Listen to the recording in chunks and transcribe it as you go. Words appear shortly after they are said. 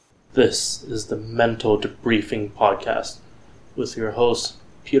This is the Mental Debriefing Podcast with your hosts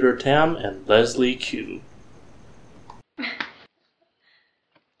Peter Tam and Leslie Q.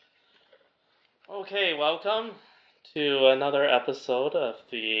 Okay, welcome to another episode of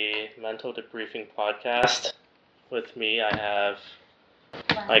the Mental Debriefing Podcast. With me, I have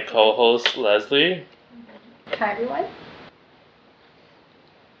my co-host Leslie. Hi everyone.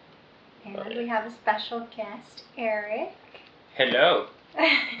 And we have a special guest, Eric. Hello.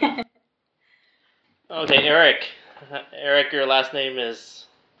 Okay, Eric. Eric, your last name is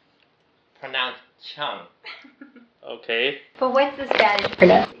Pronounced Chung. okay. But what's the Spanish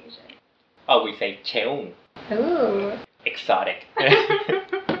pronunciation? Oh, we say Cheung. Ooh. Exotic.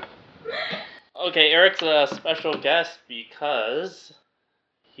 Okay, Eric's a special guest because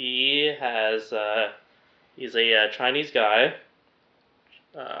he has he's a Chinese guy,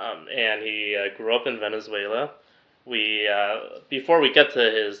 and he grew up in Venezuela. We before we get to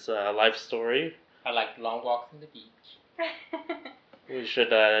his life story, I like long walks on the beach. we should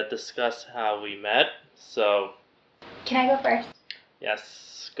discuss how we met. So, Can I go first?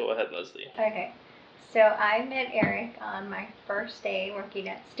 yes, go ahead, Leslie. Okay. So I met Eric on my first day working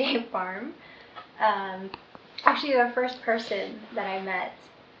at State Farm. Actually, the first person that I met.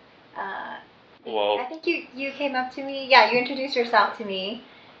 Well, I think you came up to me. Yeah, you introduced yourself to me,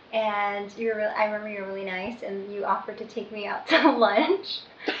 and I remember you were really nice, and you offered to take me out to lunch.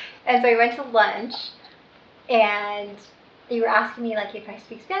 And so we went to lunch, and you were asking me like if I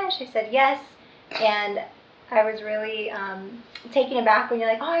speak Spanish. I said yes, and I was really taken aback when you're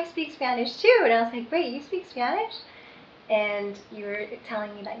like, "Oh, I speak Spanish too," and I was like, "Wait, you speak Spanish?" And you were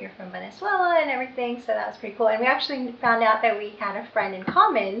telling me that you're from Venezuela and everything, so that was pretty cool. And we actually found out that we had a friend in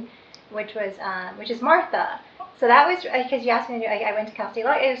common, which is Martha. So that was because you asked me. I went to Cal State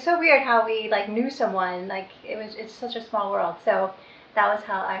Law. It was so weird how we like knew someone. Like it's such a small world. So that was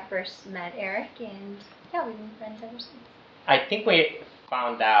how I first met Eric, and yeah, we've been friends ever since. I think we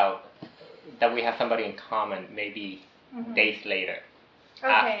found out that we have somebody in common maybe days later.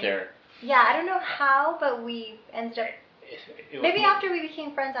 Okay. After. Yeah, I don't know how, but we ended up maybe after. after we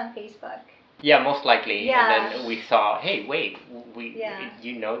became friends on Facebook. Yeah, most likely. Yeah. And then we saw, hey, wait, Yeah.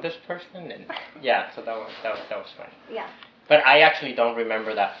 you know this person, and yeah, so that was funny. Yeah. But I actually don't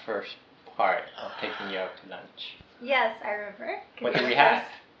remember that first part of taking you out to lunch. Yes, I remember. What did we have?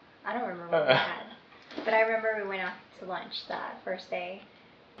 I don't remember what we had, but I remember we went out to lunch that first day,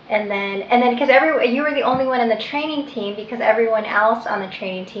 and then because you were the only one in the training team because everyone else on the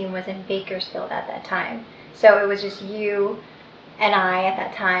training team was in Bakersfield at that time, so it was just you and I at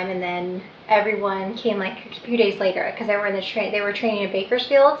that time, and then everyone came like a few days later because they were they were training in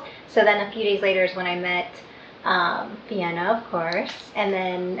Bakersfield. So then a few days later is when I met Vienna, of course, and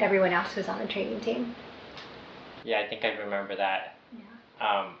then everyone else was on the training team. Yeah, I think I remember that.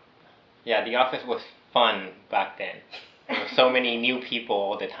 Yeah. Yeah, the office was fun back then. There were so many new people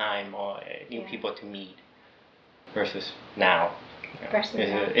all the time, or new people to meet, versus now.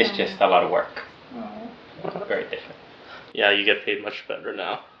 It's just a lot of work. Oh. Very different. yeah, you get paid much better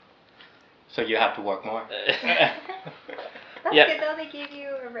now. So you have to work more. That's Yeah. good though. They gave you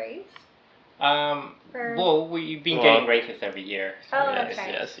a raise. Well, we've been getting raises every year. So Oh, yes, that's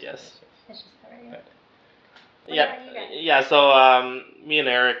right. yes. It's just alright. What Yeah, about you guys? yeah. So me and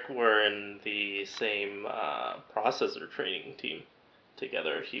Eric were in the same processor training team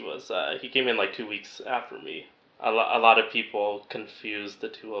together. He came in like 2 weeks after me. A lot of people confused the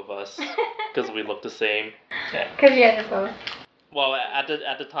two of us because we looked the same. Because you guys are both. Well, at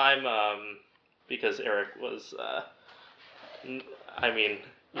the time, because Eric was,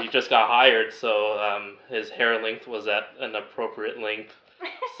 he just got hired, so his hair length was at an appropriate length.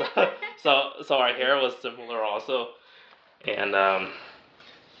 So our hair was similar also, and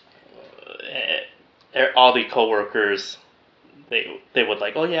all the coworkers, they would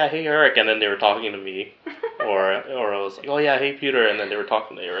like, oh yeah, hey Eric, and then they were talking to me, or it was like, oh yeah, hey Peter, and then they were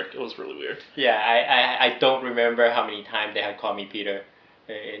talking to Eric. It was really weird. Yeah, I don't remember how many times they had called me Peter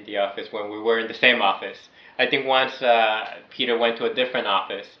in the office when we were in the same office. I think once Peter went to a different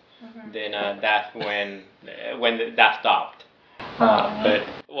office, then that's when that stopped. But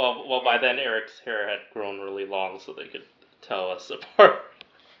Well, by then Eric's hair had grown really long, so they could tell us apart.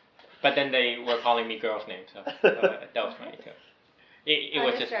 But then they were calling me girls' names, so that was funny too. It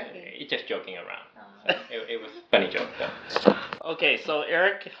was just joking around. So it was a funny joke though. Okay, so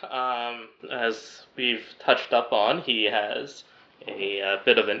Eric, as we've touched up on, he has a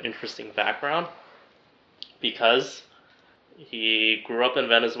bit of an interesting background because he grew up in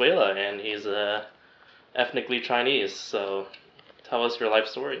Venezuela and he's ethnically Chinese. So tell us your life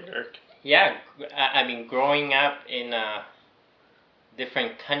story, Eric. Yeah, I mean, growing up in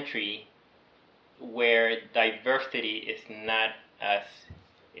different country where diversity is not as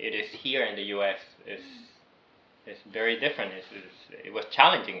it is here in the U.S. is very different. It was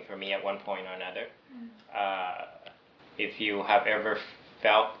challenging for me at one point or another. If you have ever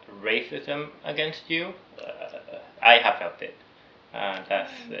felt racism against you, I have felt it.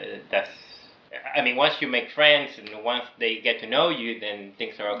 That's. I mean, once you make friends and once they get to know you, then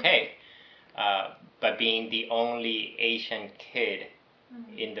things are okay. But being the only Asian kid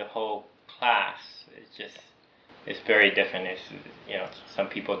in the whole class, it's very different. Some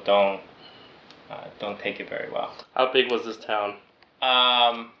people don't take it very well. How big was this town?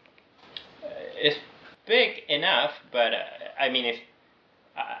 It's big enough, but I mean, it's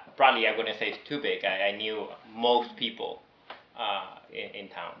probably I wouldn't say it's too big. I knew most people in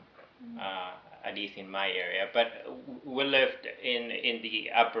town, at least in my area. But we lived in the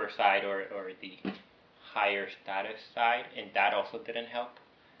upper side or the higher status side, and that also didn't help.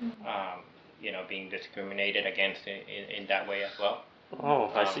 Being discriminated against in that way as well.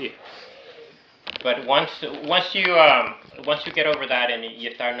 Oh, I see. But once you get over that and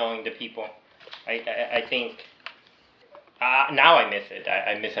you start knowing the people, I think now I miss it.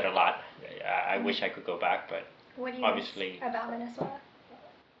 I miss it a lot. I wish I could go back, but what do you obviously miss about Venezuela?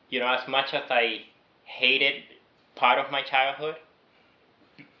 As much as I hated part of my childhood,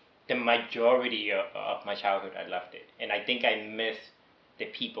 the majority of my childhood I loved it, and I think I miss the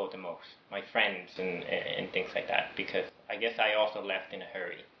people the most, my friends and things like that, because I guess I also left in a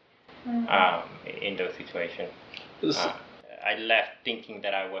hurry. In those situations, I left thinking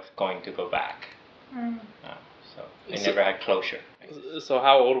that I was going to go back, so I never had closure. So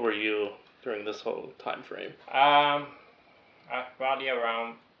how old were you during this whole time frame? Probably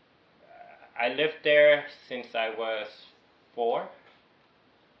around. I lived there since I was 4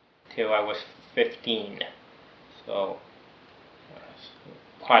 till I was 15, so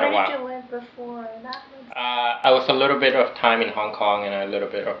quite a while. Where did you live before that? I was a little bit of time in Hong Kong and a little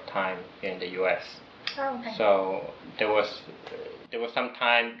bit of time in the U.S. Oh, okay. So there was some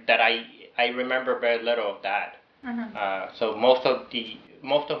time that I remember very little of that. So most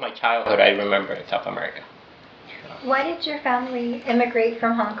of my childhood I remember in South America. Why did your family immigrate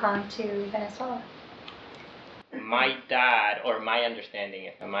from Hong Kong to Venezuela? My dad, or my understanding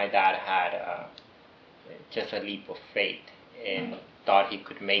is that my dad had just a leap of faith and thought he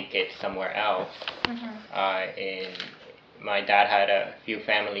could make it somewhere else. And my dad had a few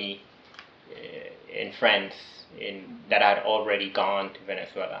family and friends that had already gone to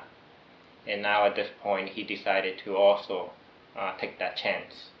Venezuela. And now at this point he decided to also take that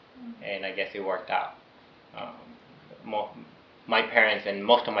chance. And I guess it worked out. My parents and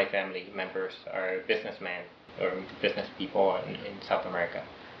most of my family members are businessmen or business people in South America.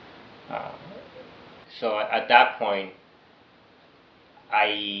 So at that point,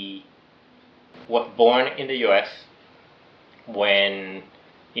 I was born in the U.S. when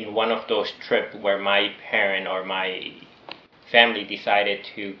in one of those trips where my parent or my family decided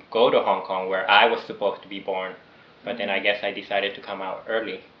to go to Hong Kong where I was supposed to be born, but then I guess I decided to come out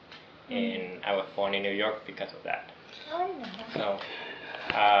early, and I was born in New York because of that. Oh, yeah. So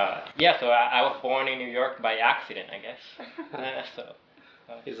so I was born in New York by accident, I guess.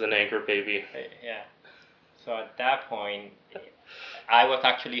 He's an anchor baby. Yeah. So at that point, I was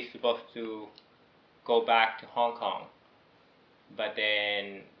actually supposed to go back to Hong Kong, but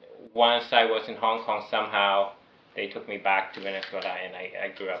then once I was in Hong Kong, somehow they took me back to Venezuela, and I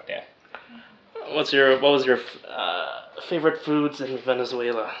grew up there. What was your favorite foods in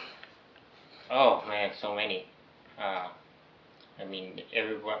Venezuela? Oh man, so many. I mean,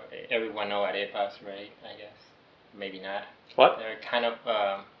 everyone know arepas, right? I guess maybe not. What? They're kind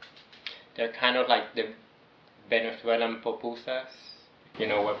of like the Venezuelan pupusas. You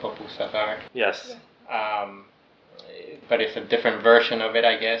know what pupusas are? Yes. But it's a different version of it,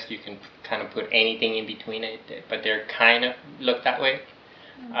 I guess. You can kind of put anything in between it, but they're kind of look that way.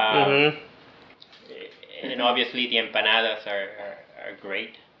 And obviously the empanadas are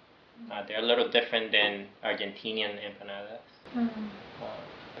great. They're a little different than Argentinian empanadas.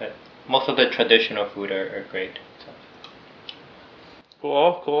 But most of the traditional food are great. So.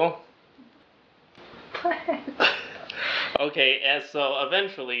 Cool. Okay, and so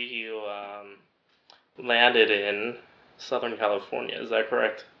eventually you landed in Southern California, is that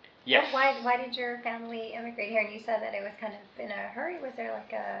correct? Yes. Why did your family immigrate here? And you said that it was kind of in a hurry. Was there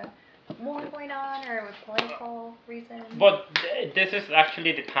like a war going on or with political reasons? But this is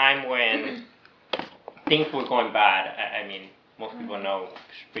actually the time when things were going bad. I mean, most people know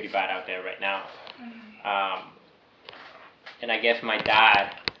it's pretty bad out there right now. And I guess my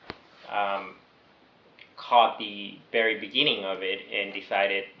dad caught the very beginning of it and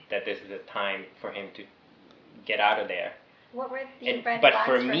decided that this is the time for him to get out of there. What were the red but flags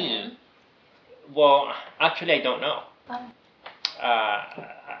for for me, him? well, actually, I don't know. Oh.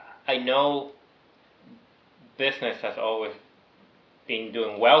 I know business has always been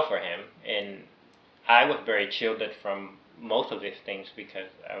doing well for him, and I was very shielded from most of these things because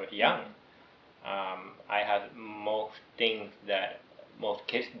I was young. I had most things that most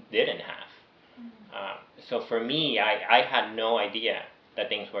kids didn't have. So for me, I had no idea that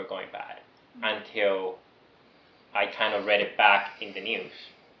things were going bad until I kind of read it back in the news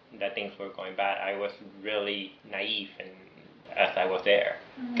that things were going bad. I was really naive and as I was there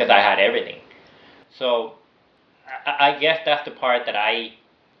because I had everything. So I guess that's the part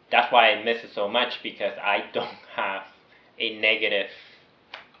that's why I miss it so much, because I don't have a negative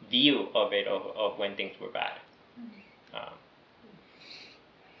view of it, of when things were bad.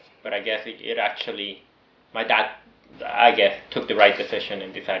 But I guess it actually, my dad, I guess, took the right decision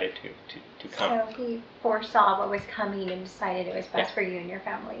and decided to come. So he foresaw what was coming and decided it was best for you and your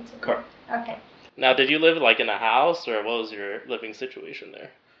family to. Correct. Okay. Now, did you live like in a house, or what was your living situation there?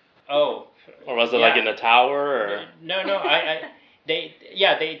 Oh. Or was it like in a tower, or? No,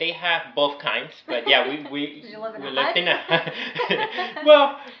 they have both kinds, but yeah, we Did you live in we a lived hut? in a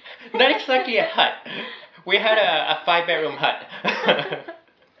well, not exactly a hut. We had a 5-bedroom hut.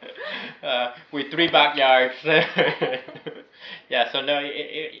 With 3 backyards. Yeah, so no,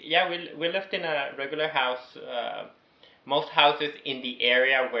 we lived in a regular house. Most houses in the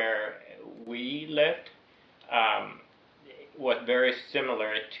area where we lived was very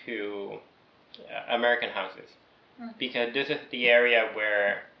similar to American houses, because this is the area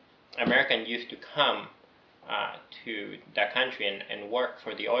where Americans used to come to that country and work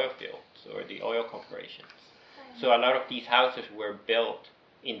for the oil fields or the oil corporations. So a lot of these houses were built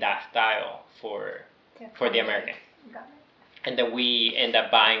in that style for the American. Got it. And then we end up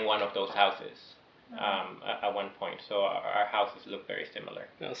buying one of those houses at one point. So our houses look very similar.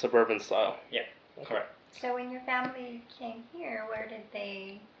 Yeah, suburban style. Yeah, correct. So when your family came here, where did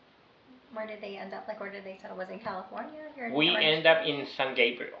they end up? Like, where did they settle? Was it in California? We end up in San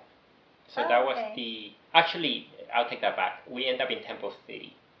Gabriel. So that was actually, I'll take that back. We end up in Temple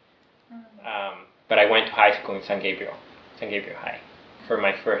City. But I went to high school in San Gabriel High, for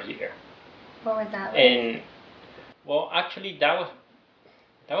my first year. What was that like? And well, actually, that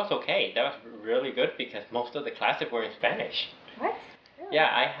was okay. That was really good because most of the classes were in Spanish. What? Really?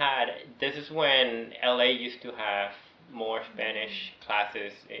 Yeah, this is when LA used to have more Spanish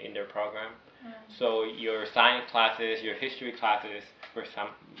classes in their program. So your science classes, your history classes were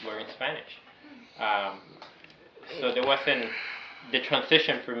in Spanish. So the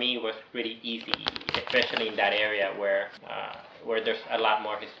transition for me was really easy, especially in that area where there's a lot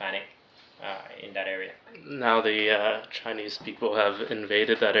more Hispanic in that area. Now the Chinese people have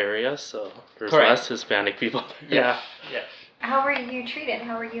invaded that area, so there's Correct. less Hispanic people. Yeah. Yes. How were you treated?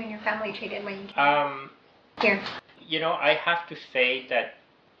 How were you and your family treated when you came here? You know, I have to say that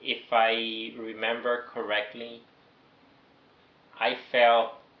if I remember correctly, I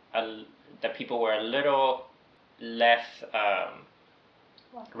felt that people were a little less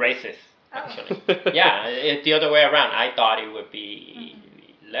racist, actually. Yeah, it's the other way around. I thought it would be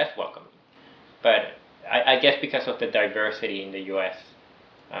less welcoming. But I guess because of the diversity in the U.S.,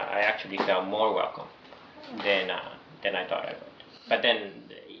 I actually felt more welcome than I thought I would. But then,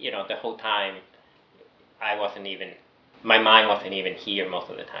 you know, the whole time, my mind wasn't even here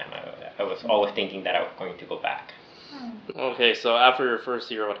most of the time. I was always thinking that I was going to go back. Okay, so after your first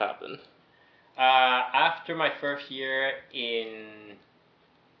year, what happened? After my first year in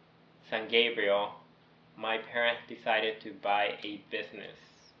San Gabriel, my parents decided to buy a business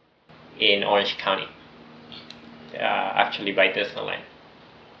in Orange County, actually by Disneyland.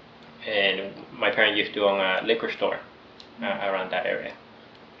 And my parents used to own a liquor store around that area.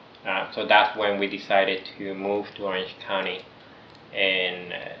 So that's when we decided to move to Orange County,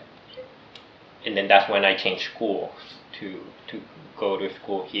 and then that's when I changed schools to go to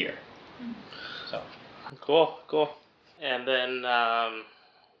school here. So Cool. And then,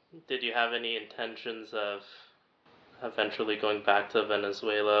 did you have any intentions of eventually going back to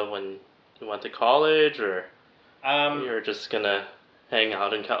Venezuela when you went to college, or you were just gonna hang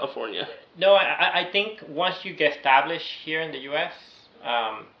out in California? No, I think once you get established here in the U.S.,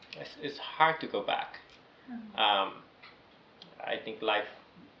 it's hard to go back. I think life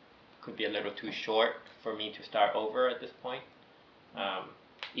could be a little too short for me to start over at this point.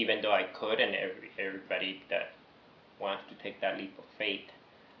 Even though I could, and everybody that wants to take that leap of faith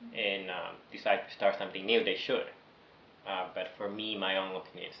and decide to start something new, they should. But for me, my own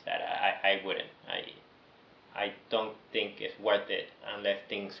opinion is that I wouldn't. I don't think it's worth it unless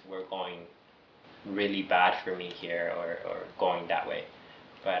things were going really bad for me here or going that way.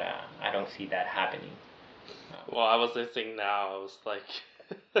 But I don't see that happening. Well, I was listening now. I was like,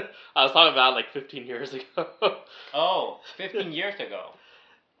 I was talking about like 15 years ago. Oh, 15 years ago.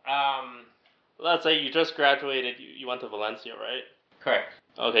 Let's say you just graduated. You went to Valencia, right? Correct.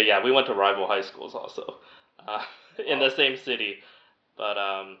 Okay, yeah, we went to rival high schools also, in the same city. But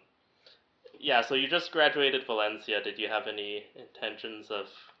yeah, so you just graduated Valencia. Did you have any intentions of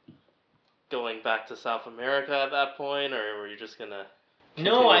going back to South America at that point, or were you just gonna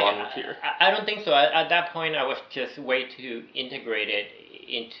continue No, on with here? I don't think so. At that point, I was just way too integrated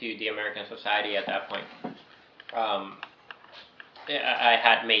into the American society at that point. I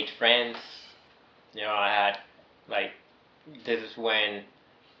had made friends. I had, like, this is when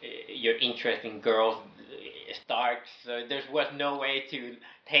your interest in girls starts. So there was no way to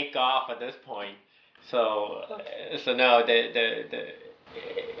take off at this point. So no, the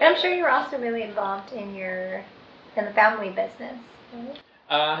And I'm sure you were also really involved in the family business. Right?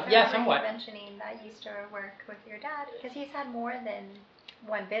 yeah, somewhat. You were mentioning that you used to work with your dad because he's had more than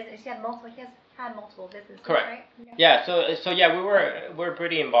one business. He has had multiple businesses, Correct. right? Yeah. So yeah, we're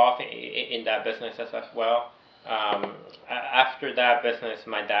pretty involved in that business as well. After that business,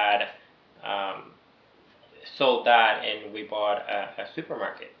 my dad sold that, and we bought a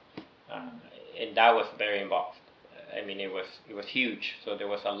supermarket, and that was very involved. I mean, it was huge, so there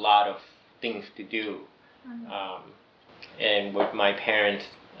was a lot of things to do. And with my parents,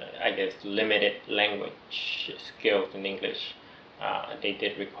 I guess limited language skills in English, they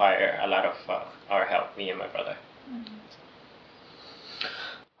did require a lot of our help, me and my brother.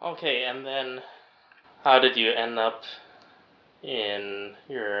 Okay, and then how did you end up in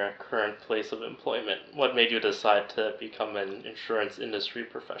your current place of employment? What made you decide to become an insurance industry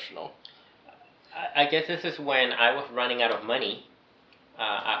professional? I guess this is when I was running out of money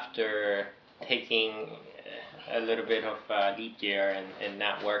after taking a little bit of leap year and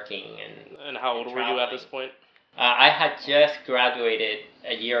not working. And how old were you at this point? I had just graduated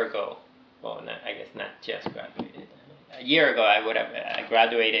a year ago. Well, I guess not just graduated. A year ago, I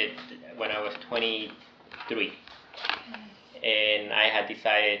graduated when I was 23. And I had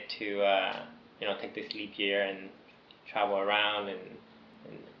decided to, take this leap year and travel around and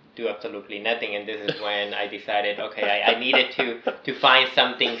do absolutely nothing. And this is when I decided, okay, I needed to find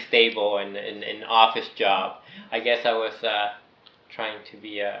something stable and an office job. I guess I was trying to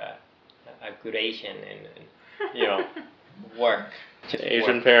be a good Asian and work.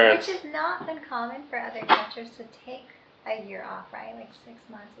 Asian parents. Which is not uncommon for other cultures to take a year off, right? Like 6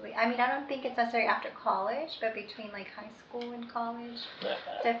 months. I mean, I don't think it's necessary after college, but between like high school and college,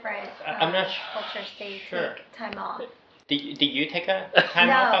 different I'm not cultures take time off. Did you take a time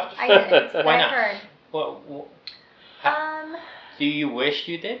no, off? I didn't. Why I not? heard. Well, do you wish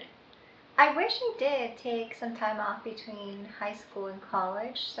you did? I wish I did take some time off between high school and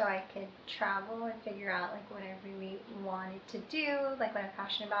college so I could travel and figure out like what I really wanted to do, like what I'm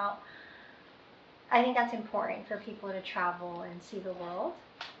passionate about. I think that's important for people to travel and see the world.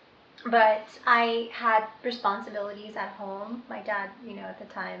 But I had responsibilities at home. My dad, at the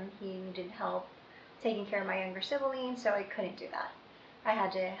time, he needed help taking care of my younger siblings, so I couldn't do that. I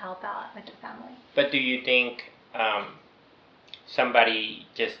had to help out with the family. But do you think somebody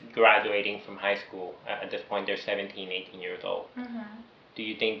just graduating from high school, at this point they're 17, 18 years old, do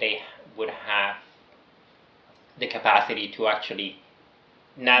you think they would have the capacity to actually,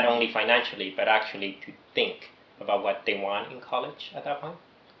 not only financially, but actually to think about what they want in college at that point?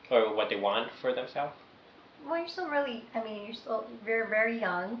 Or what they want for themselves? Well, you're still very, very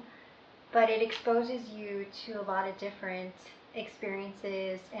young, but it exposes you to a lot of different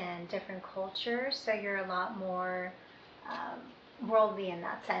experiences and different cultures, so you're a lot more worldly in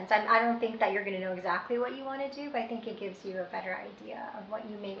that sense. I don't think that you're going to know exactly what you want to do, but I think it gives you a better idea of what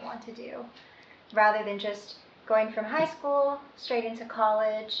you may want to do, rather than just going from high school straight into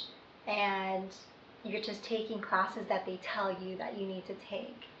college and you're just taking classes that they tell you that you need to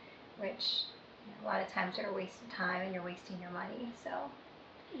take, which a lot of times are a waste of time and you're wasting your money. So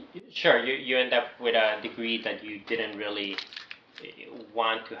sure, you end up with a degree that you didn't really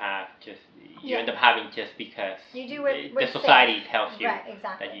want to have, you end up having just because you do the society tells you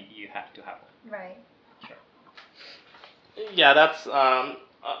exactly. that you have to have one. Right. Sure. Yeah, that's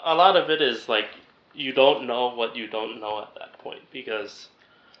a lot of it is like you don't know what you don't know at that point, because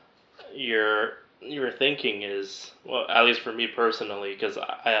your thinking is, well, at least for me personally, because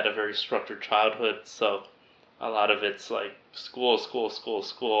I had a very structured childhood, so a lot of it's like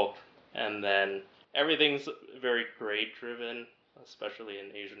school, and then everything's very grade driven, especially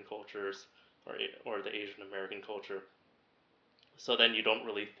in Asian cultures. or the Asian American culture. So then you don't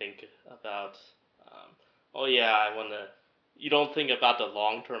really think about, oh yeah, I want to. You don't think about the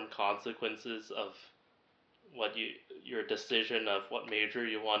long-term consequences of your decision of what major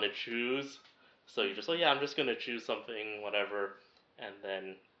you want to choose. So you just, oh yeah, I'm just gonna choose something, whatever, and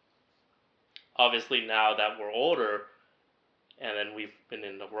then obviously now that we're older, and then we've been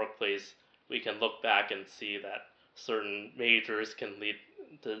in the workplace, we can look back and see that certain majors can lead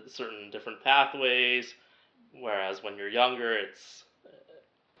to certain different pathways, whereas when you're younger,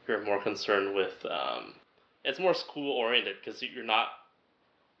 you're more concerned with it's more school oriented because you're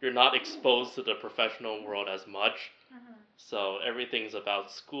not exposed to the professional world as much. Mm-hmm. So everything's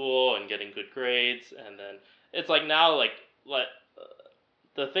about school and getting good grades, and then it's like now like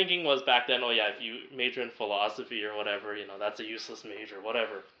the thinking was back then, oh yeah, if you major in philosophy or whatever, that's a useless major,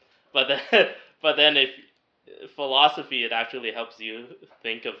 whatever. But then but then if philosophy, it actually helps you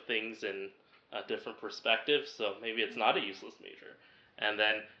think of things in a different perspective, so maybe it's not a useless major. And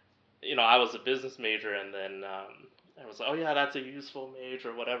then I was a business major, and then I was like, oh yeah, that's a useful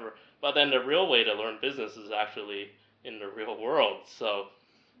major, whatever. But then the real way to learn business is actually in the real world. So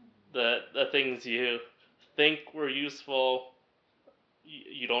the things you think were useful,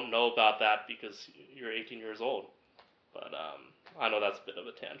 you don't know about that because you're 18 years old. But I know that's a bit of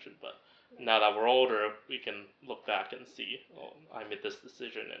a tangent, but now that we're older, we can look back and see, oh, I made this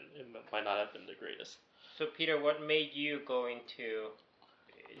decision, and it might not have been the greatest. So Peter, what made you go into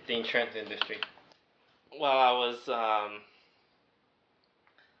the insurance industry? Well,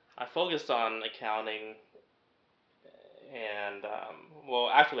 I focused on accounting, and well,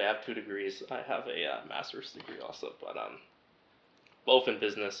 actually, I have 2 degrees. I have a master's degree also, but both in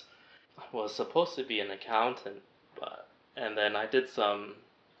business. I was supposed to be an accountant, and then I did some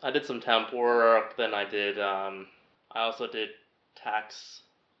temp work. Then I also did tax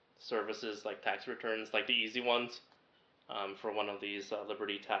services, like tax returns, like the easy ones, for one of these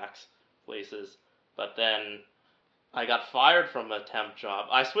Liberty Tax places. But then I got fired from a temp job.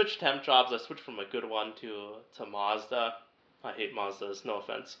 I switched temp jobs. I switched from a good one to Mazda. I hate Mazdas, no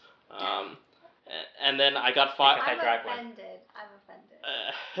offense. And then I got fired. I'm offended.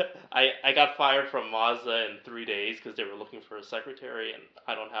 I got fired from Mazda in 3 days because they were looking for a secretary, and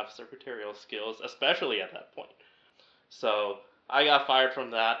I don't have secretarial skills, especially at that point. So I got fired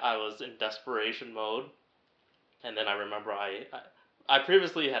from that. I was in desperation mode, and then I remember I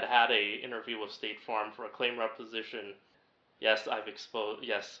previously had a interview with State Farm for a claim rep position. Yes, I've exposed.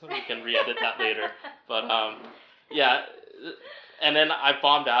 Yes, we can re-edit that later. But yeah, and then I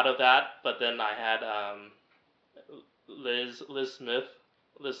bombed out of that. But then I had Liz Smith,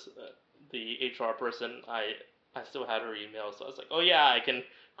 the HR person. I still had her email, so I was like, oh yeah, I can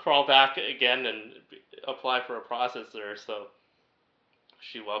crawl back again and apply for a processor. So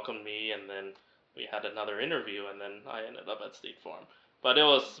she welcomed me, and then we had another interview, and then I ended up at State Farm. But it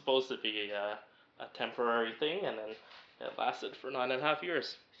was supposed to be a temporary thing, and then it lasted for 9.5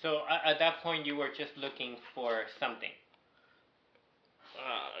 years. So at that point, you were just looking for something.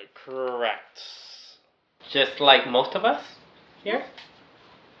 Correct. Just like most of us here?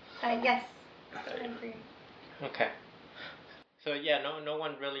 Yes, I agree. Okay. So yeah, no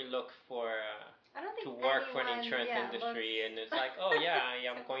one really looks for to work for an insurance industry, and it's like, oh yeah,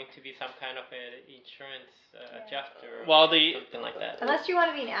 I'm going to be some kind of an insurance adjuster, or something like that. Unless you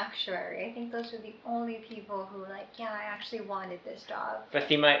want to be an actuary, I think those are the only people who I actually wanted this job. But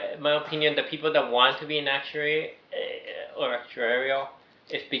see, my opinion, the people that want to be an actuary or actuarial,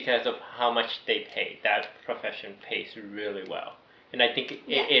 is because of how much they pay. That profession pays really well, and I think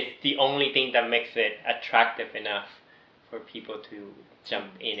it's the only thing that makes it attractive enough for people to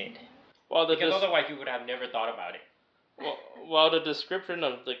jump in it. Well, because otherwise you would have never thought about it. Well, the description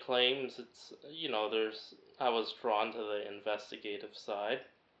of the claims, it's I was drawn to the investigative side.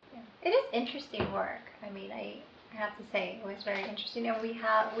 Yeah. It is interesting work. I mean, I have to say it was very interesting, and we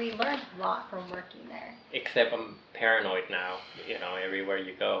learned a lot from working there. Except I'm paranoid now. Everywhere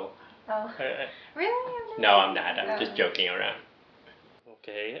you go. Oh, really? No, I'm not. I'm just joking around.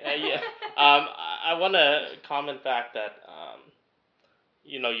 Okay. Yeah. I want to comment back that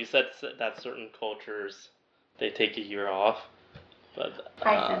you said that certain cultures they take a year off, but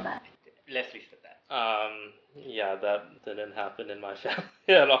I said that. Leslie said that. Yeah, that didn't happen in my family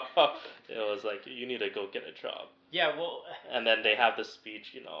at all. It was like, you need to go get a job. Yeah, well. And then they have this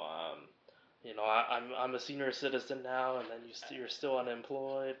speech, I'm a senior citizen now, and then you're still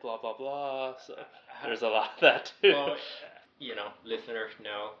unemployed, blah blah blah. So there's a lot of that too. Well, listeners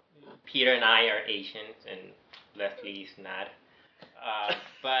know Peter and I are Asians, and Leslie's not.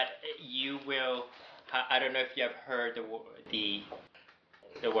 But you will. I don't know if you have heard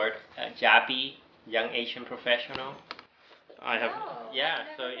the word Jabi, Young Asian Professional. I have. Yeah,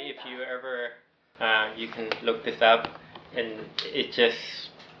 so if you ever, you can look this up, and it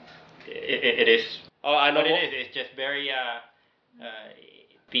is. Oh, I know. What it is. It's just very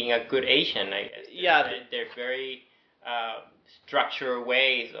being a good Asian, I guess. Yeah. They're very structured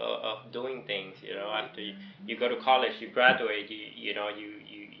ways of doing things. You know, after you go to college, you graduate, you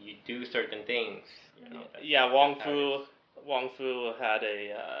do certain things. You know. Yeah, Wong Fu had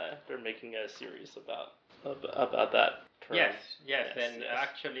a. They're making a series about that term. Yes, and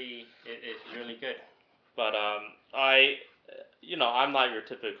actually, it's really good. But I'm not your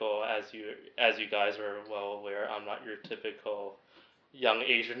typical, as you guys are well aware, I'm not your typical young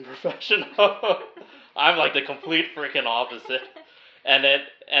Asian professional. I'm like the complete freaking opposite. And then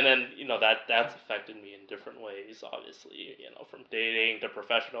that's affected me in different ways, obviously, from dating to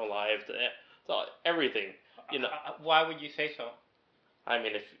professional life to everything. Why would you say so?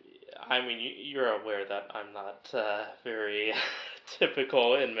 You're aware that I'm not very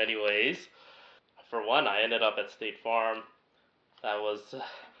typical in many ways. For one, I ended up at State Farm. That was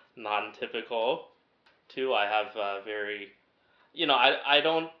non-typical. Two, I have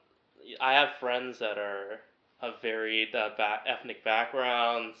I have friends that are of varied ethnic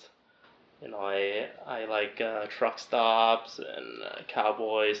backgrounds. I like truck stops and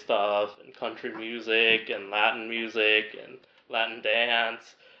cowboy stuff and country music and Latin music and Latin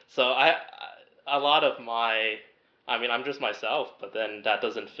dance. So a lot of I'm just myself, but then that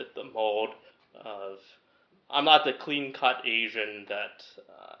doesn't fit the mold of. I'm not the clean-cut Asian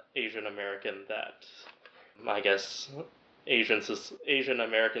Asian American that I guess Asian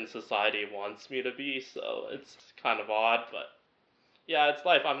American society wants me to be. So it's kind of odd, but yeah, it's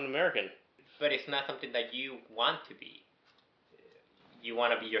life. I'm an American. But it's not something that you want to be. You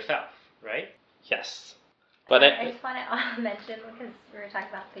want to be yourself, right? Yes. But I just want to mention, because we were talking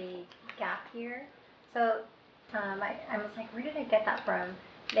about the gap year. So I was like, where did I get that from?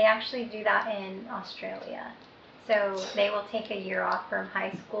 They actually do that in Australia. So they will take a year off from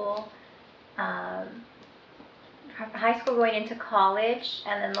high school going into college,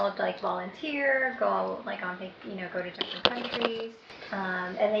 and then they'll like volunteer, go like on go to different countries,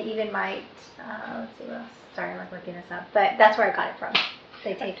 and they even might let's see what else. Sorry, I'm like looking this up, but that's where I got it from.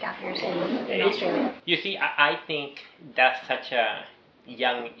 They take gap years in Australia. You see, I think that's such a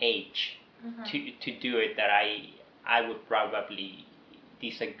young age to do it that I would probably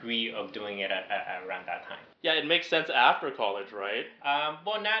disagree of doing it around that time. Yeah, it makes sense after college, right?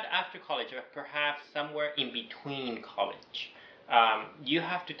 Well, not after college, but perhaps somewhere in between college. You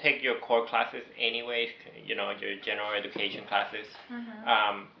have to take your core classes anyways, your general education classes,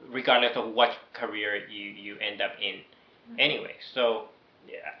 regardless of what career you end up in anyway. So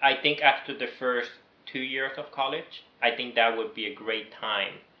I think after the first 2 years of college, I think that would be a great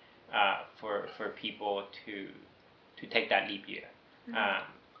time for people to take that leap year.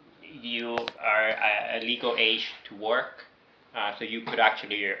 You are a legal age to work, so you could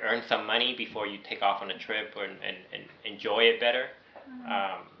actually earn some money before you take off on a trip and enjoy it better.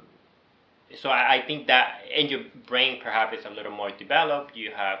 So I think that, and your brain perhaps is a little more developed.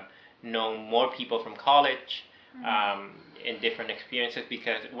 You have known more people from college and different experiences,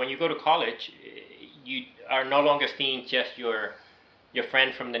 because when you go to college, you are no longer seeing just your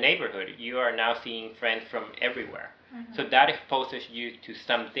friend from the neighborhood. You are now seeing friends from everywhere. So that exposes you to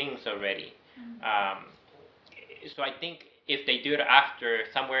some things already. So I think if they do it after,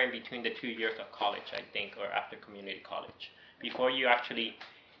 somewhere in between the 2 years of college, I think, or after community college, before you actually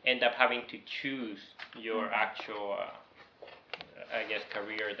end up having to choose your actual, I guess,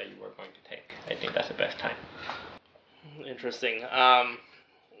 career that you were going to take, I think that's the best time. Interesting.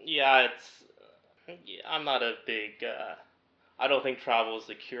 Yeah, I'm not a big. I don't think travel is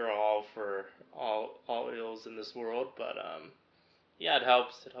the cure-all for all ills in this world, but yeah, it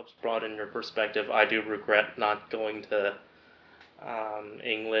helps. It helps broaden your perspective. I do regret not going to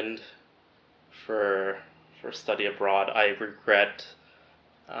England for study abroad. I regret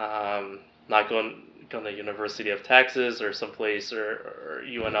not going to University of Texas or someplace or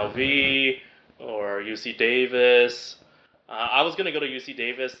UNLV or UC Davis. I was gonna go to UC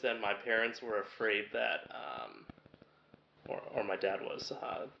Davis, then my parents were afraid that. Or my dad was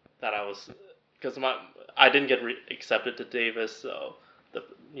that I was, because I didn't get accepted to Davis, so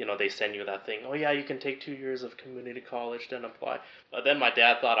they send you that thing. Oh yeah, you can take 2 years of community college, then apply. But then my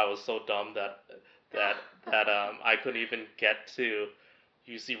dad thought I was so dumb that I couldn't even get to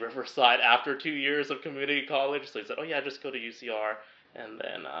UC Riverside after 2 years of community college. So he said, oh yeah, just go to UCR, and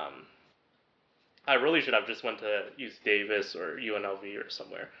then I really should have just went to UC Davis or UNLV or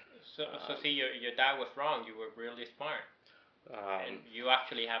somewhere. So see, your dad was wrong. You were really smart. And you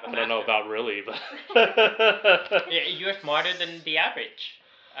actually have a I don't know master. about really, but You're smarter than the average.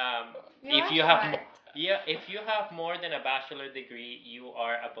 If you have more than a bachelor degree, you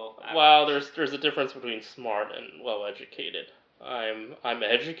are above average. well, there's a difference between smart and well educated. I'm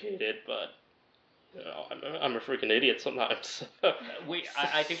educated, but you know, I'm a freaking idiot sometimes.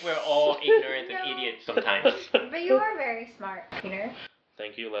 I think we're all ignorant and idiots sometimes. But you are very smart, Peter.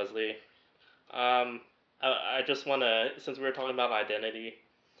 Thank you, Leslie. I just want to, since we were talking about identity,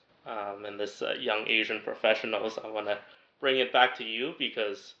 and this young Asian professionals, I want to bring it back to you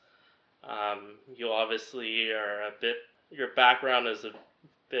because you obviously are your background is a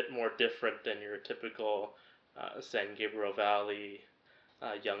bit more different than your typical San Gabriel Valley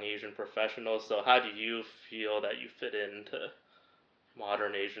young Asian professional. So how do you feel that you fit into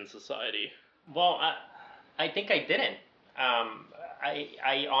modern Asian society? Well, I think I didn't.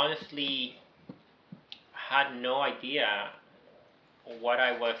 I honestly had no idea what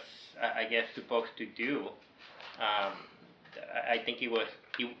I was, I guess, supposed to do. I think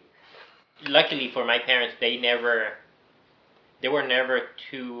luckily for my parents, they were never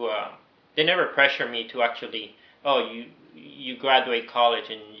too, they never pressured me to actually, oh, you graduate college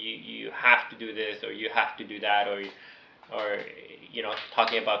and you have to do this or you have to do that, or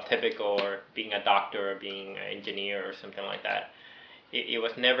talking about typical or being a doctor or being an engineer or something like that. It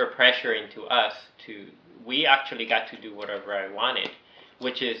was never pressuring to us we actually got to do whatever I wanted,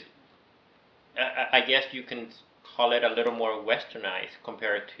 which is, I guess you can call it a little more westernized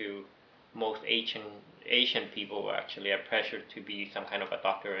compared to most Asian people who actually are pressured to be some kind of a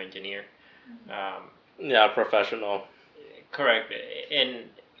doctor or engineer. Yeah, professional. Correct. And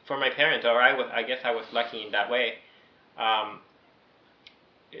for my parents, or I guess I was lucky in that way.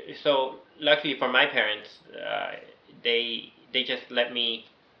 So luckily for my parents, they just let me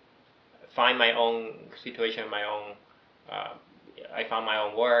find my own situation, my own. I found my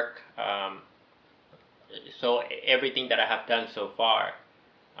own work. So everything that I have done so far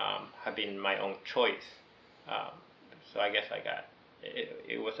have been my own choice. So I guess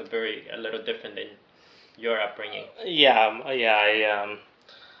it was a little different than your upbringing. Yeah.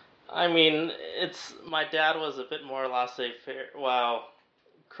 I mean, my dad was a bit more laissez-faire. Well,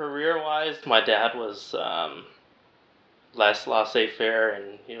 career-wise, my dad was less laissez-faire,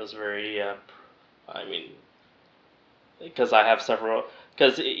 and he was very. I mean, because I have several.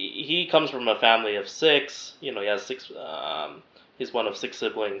 Because he comes from a family of 6. You know, he has 6. He's one of 6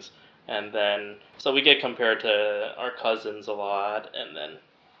 siblings, and then so we get compared to our cousins a lot, and then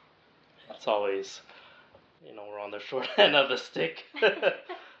it's always, we're on the short end of the stick.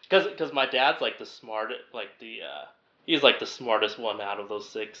 Because my dad's like the smart, he's like the smartest one out of those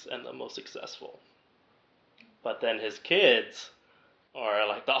 6 and the most successful. But then his kids are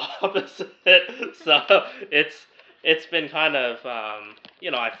like the opposite. So it's been kind of,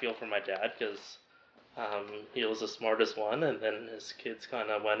 I feel for my dad because he was the smartest one, and then his kids kind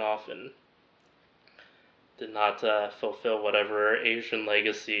of went off and did not fulfill whatever Asian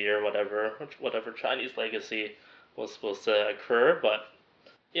legacy or whatever Chinese legacy was supposed to occur. But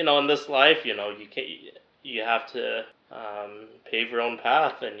in this life, you have to pave your own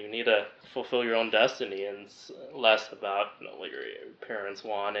path, and you need to fulfill your own destiny, and it's less about what your parents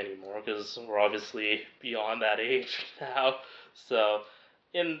want anymore, because we're obviously beyond that age now. So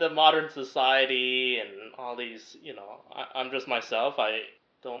in the modern society and all these, I'm just myself. I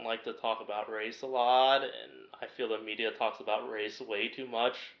don't like to talk about race a lot, and I feel the media talks about race way too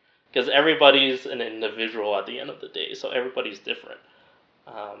much, because everybody's an individual at the end of the day, so everybody's different.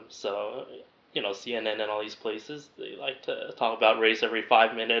 So CNN and all these places, they like to talk about race every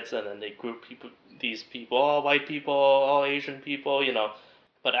 5 minutes, and then they group these people, all white people, all Asian people,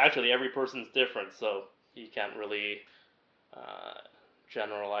 but actually every person's different, so you can't really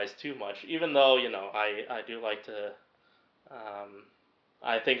generalize too much, even though, I do like to,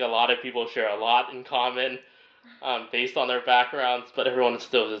 I think a lot of people share a lot in common based on their backgrounds, but everyone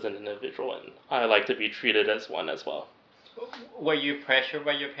still is an individual, and I like to be treated as one as well. Were you pressured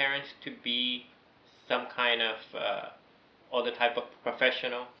by your parents to be some kind of other type of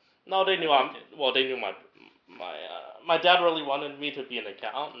professional? No, they knew they knew my dad really wanted me to be an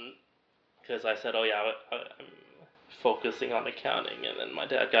accountant, because I said, oh yeah, I'm focusing on accounting, and then my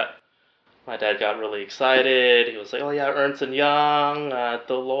dad got really excited. He was like, oh yeah, Ernst & Young,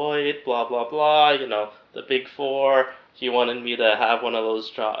 Deloitte, blah blah blah, the Big Four. He wanted me to have one of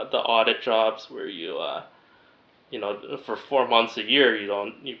those the audit jobs where you for 4 months a year,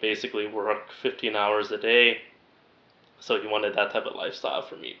 you basically work 15 hours a day. So he wanted that type of lifestyle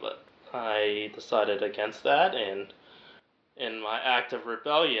for me, but I decided against that, and in my act of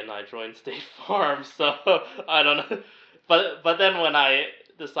rebellion, I joined State Farm. So I don't know. but then when I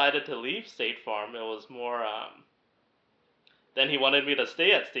decided to leave State Farm, it was more. Then he wanted me to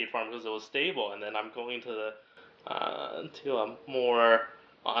stay at State Farm because it was stable, and then I'm going to a more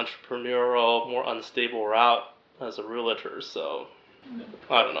entrepreneurial, more unstable route as a realtor. So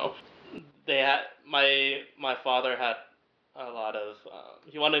I don't know. They had my father had a lot of.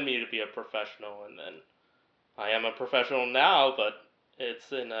 He wanted me to be a professional, and then I am a professional now, but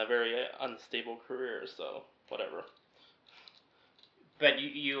it's in a very unstable career. So whatever. But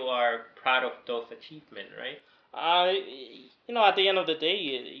you are proud of those achievements, right? At the end of the day,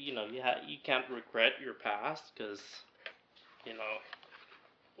 you can't regret your past because, you know,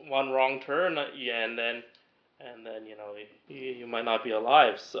 one wrong turn, yeah, and then you might not be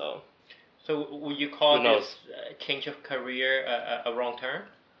alive. So would you call who knows? this change of career a wrong turn?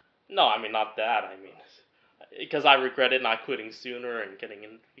 No, I mean not that. I mean, because I regretted not quitting sooner and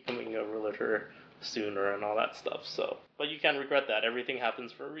becoming a realtor sooner and all that stuff. So, but you can't regret that. Everything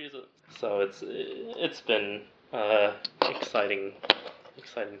happens for a reason. So it's been exciting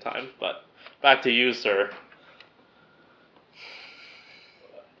time. But back to you, sir.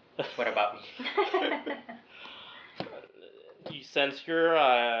 What about me? Since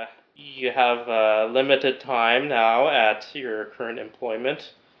you have limited time now at your current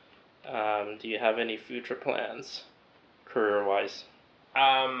employment, do you have any future plans, career-wise?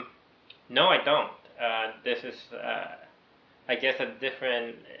 No, I don't. This is, I guess, a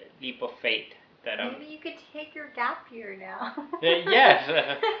different leap of faith. Maybe you could take your gap year now. Yes.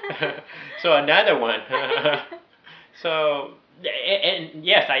 So another one. So, and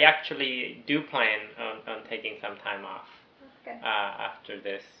yes, I actually do plan on taking some time off after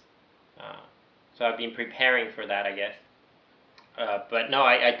this. So I've been preparing for that, I guess. But no,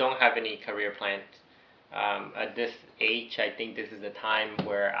 I don't have any career plans. At this age, I think this is the time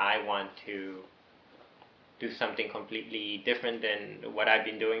where I want to do something completely different than what I've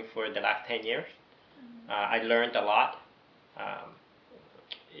been doing for the last 10 years. I learned a lot,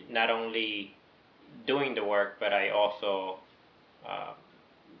 not only doing the work, but I also,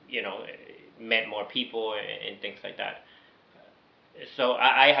 met more people and things like that. So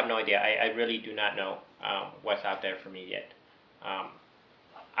I have no idea. I really do not know what's out there for me yet.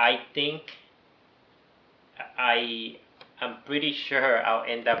 I think I'm pretty sure I'll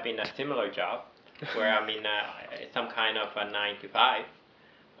end up in a similar job where I'm in some kind of a 9 to 5.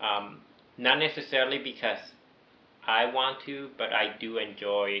 Not necessarily because I want to, but I do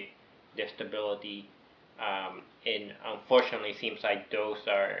enjoy the stability. And unfortunately, it seems like those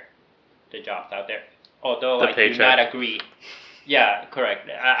are the jobs out there. Although I do not agree. Yeah, correct.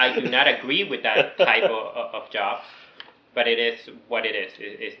 I do not agree with that type of job, but it is what it is.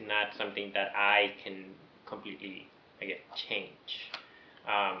 It's not something that I can completely, I guess, change.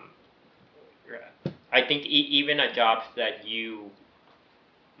 I think even a jobs that you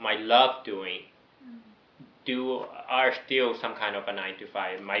might love doing are still some kind of a 9 to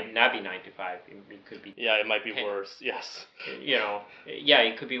 5. It might not be 9 to 5. It could be. Yeah, it might be worse. Yes. Yeah,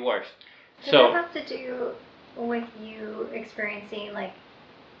 it could be worse. Does that have to do with you experiencing like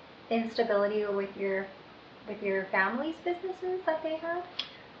instability with your family's businesses that they have?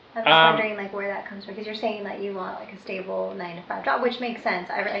 I'm just wondering like where that comes from, because you're saying that you want like a stable 9 to 5 job, which makes sense.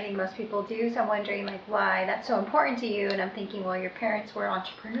 I think most people do. So I'm wondering like why that's so important to you. And I'm thinking, well, your parents were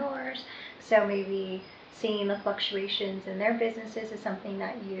entrepreneurs, so maybe seeing the fluctuations in their businesses is something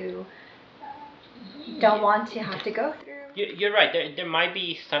that you don't want to have to go through. You're right. There might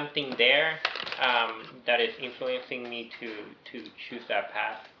be something there that is influencing me to choose that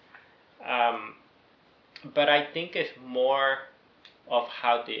path. But I think it's more of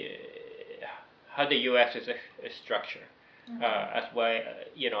how the U.S. is structured. As why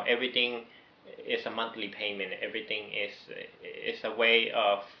everything is a monthly payment. Everything is a way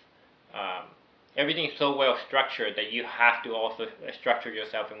of everything is so well structured that you have to also structure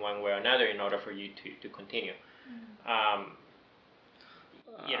yourself in one way or another in order for you to continue. I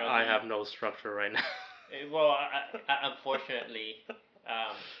have no structure right now. Well, unfortunately,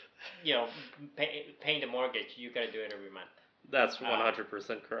 paying the mortgage, you gotta do it every month. That's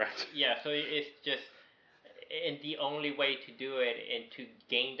 100% correct. Yeah, so it's just, and the only way to do it and to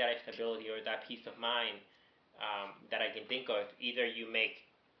gain that stability or that peace of mind that I can think of, either you make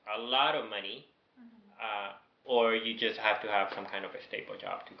a lot of money, or you just have to have some kind of a stable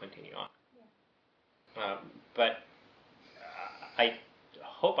job to continue on. Yeah. But I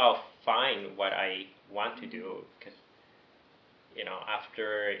hope I'll find what I want to do, because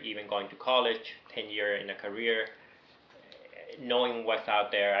after even going to college, 10 years in a career, knowing what's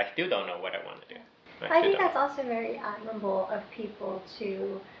out there, I still don't know what I want to do. I think that's also very admirable of people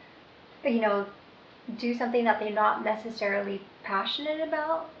to, do something that they're not necessarily passionate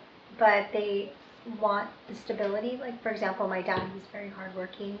about, but they want the stability. Like, for example, my dad, he's very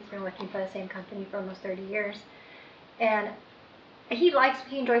hardworking. He's been working for the same company for almost 30 years. And he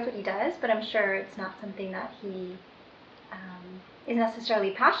enjoys what he does, but I'm sure it's not something that he is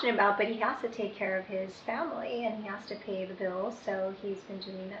necessarily passionate about, but he has to take care of his family and he has to pay the bills. So he's been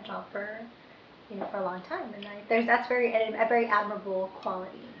doing that job for a long time. And that's a very admirable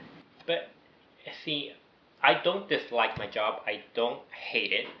quality. But see, I don't dislike my job. I don't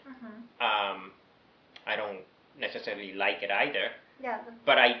hate it. Mm-hmm. I don't necessarily like it either. Yeah.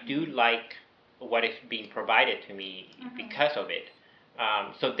 But I do like what is being provided to me Mm-hmm. because of it.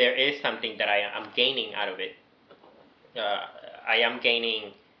 So there is something that I'm gaining out of it. I am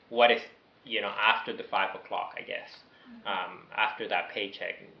gaining what is, after the 5 o'clock, I guess. Mm-hmm. After that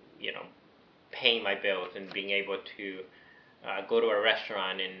paycheck, paying my bills and being able to go to a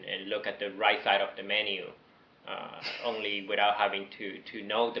restaurant and look at the right side of the menu, only without having to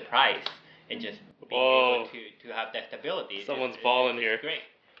know the price and just being able to have that stability. Someone's balling here. Great.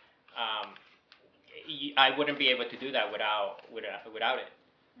 I wouldn't be able to do that without it.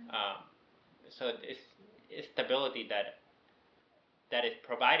 So it's stability that is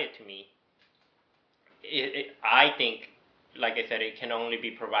provided to me. I think, like I said, it can only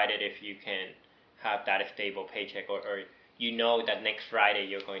be provided if you can have that stable paycheck, or that next Friday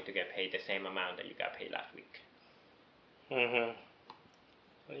you're going to get paid the same amount that you got paid last week. Mm-hmm.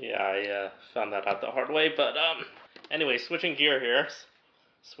 Yeah, I found that out the hard way. But anyway, switching gears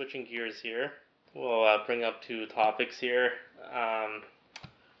here. We'll bring up 2 topics here.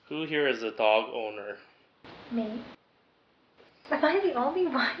 Who here is a dog owner? Me. Am I the only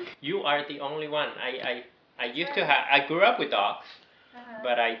one? You are the only one. I used to have. I grew up with dogs,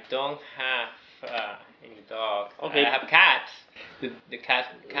 but I don't have any dogs. Okay. I have cats. The cats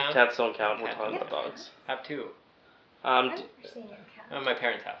count? Cats don't count. We're talking about dogs. I have 2. I've never seen it count. At my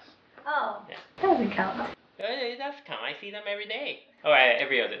parents' house. Oh, yeah. That doesn't count. It does count. I see them every day. Oh,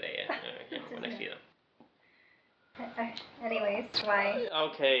 every other day. Yeah, when I see them. Anyways, why?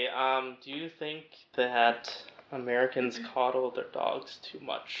 Okay. Do you think that Americans coddle their dogs too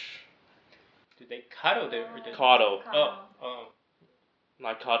much? Do they cuddle their Coddle. Oh.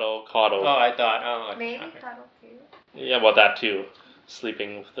 Not cuddle. Coddle. Oh, I thought. Oh, Maybe okay. cuddle too. Yeah, well, that too.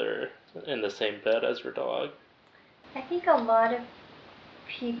 Sleeping in the same bed as your dog. I think a lot of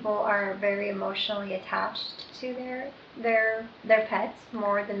people are very emotionally attached to their pets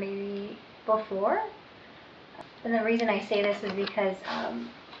more than maybe before. And the reason I say this is because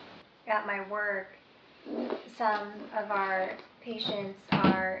at my work, some of our patients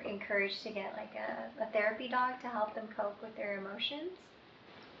are encouraged to get like a therapy dog to help them cope with their emotions,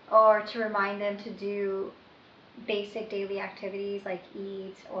 or to remind them to do basic daily activities like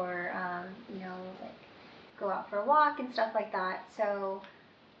eat, or like go out for a walk and stuff like that. So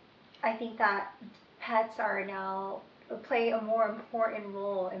I think that pets are now play a more important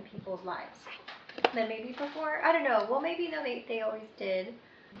role in people's lives than maybe before. I don't know. Well, maybe they always did.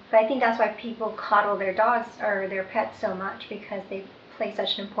 But I think that's why people coddle their dogs or their pets so much, because they play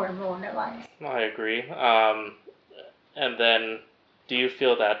such an important role in their lives. I agree. And then, do you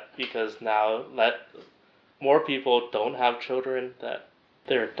feel that because now more people don't have children, that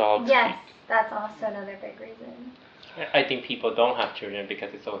their dogs... Yes, that's also another big reason. I think people don't have children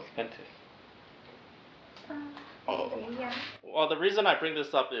because it's so expensive. Maybe, yeah. Well, the reason I bring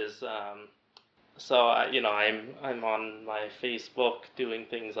this up is... I'm on my Facebook doing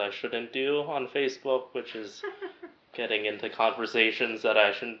things I shouldn't do on Facebook, which is getting into conversations that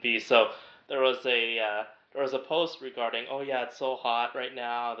I shouldn't be. So there was a post regarding, oh yeah, it's so hot right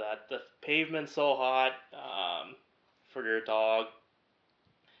now, that the pavement's so hot for your dog.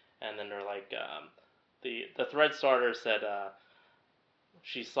 And then they're like, the thread starter said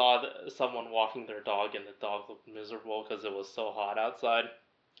she saw someone walking their dog and the dog looked miserable because it was so hot outside.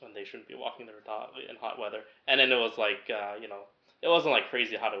 And they shouldn't be walking their dog in hot weather. And then it was like, it wasn't like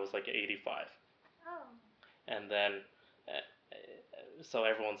crazy hot. It was like 85. Oh. And then, so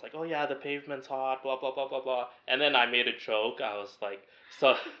everyone's like, oh yeah, the pavement's hot, blah, blah, blah, blah, blah. And then I made a joke. I was like,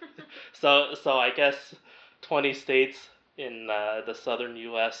 so I guess 20 states in the southern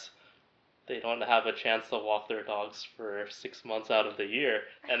U.S., they don't have a chance to walk their dogs for 6 months out of the year.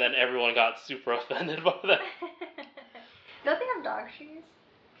 And then everyone got super offended by that. Don't they have dog shoes?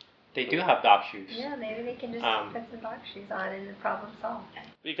 They do have dog shoes. Yeah, maybe they can just put some dog shoes on and the problem solved.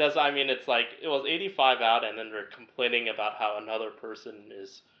 Because, I mean, it's like, it was 85 out and then they're complaining about how another person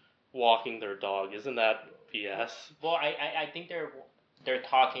is walking their dog. Isn't that BS? Well, I think they're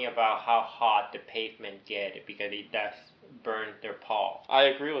talking about how hot the pavement get, because it does burn their paw. I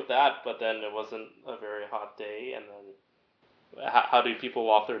agree with that, but then it wasn't a very hot day, and then how do people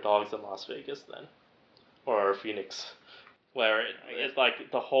walk their dogs in Las Vegas then? Or Phoenix? Where it's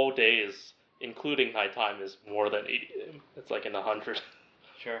like the whole day is, including nighttime, is more than 80. It's like in 100.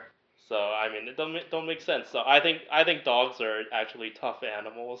 Sure. So I mean, it don't make sense. So I think dogs are actually tough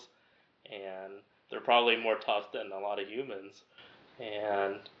animals, and they're probably more tough than a lot of humans.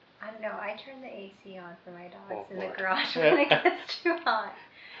 And I don't know. I turn the AC on for my dogs in boy. the garage when it gets too hot.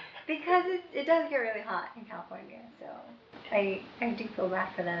 Because it does get really hot in California, so I do feel bad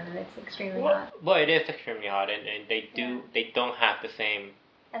for them, and it's extremely hot. Well, it is extremely hot, and they don't have the same.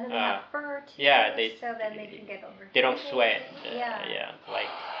 And then they have fur too, yeah, so then they can get over. They don't sweat. Yeah, like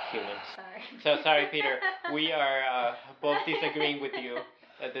humans. Sorry. So sorry, Peter. We are both disagreeing with you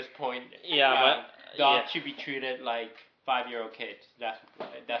at this point. Yeah, but dogs should be treated like 5-year-old kids.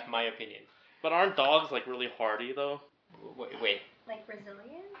 That's my opinion. But aren't dogs like really hardy though? Wait. Like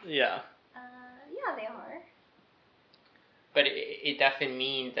resilient? Yeah. Yeah, they are. But it doesn't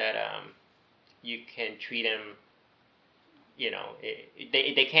mean that you can treat them. You know,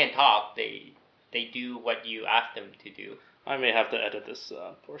 they can't talk. They do what you ask them to do. I may have to edit this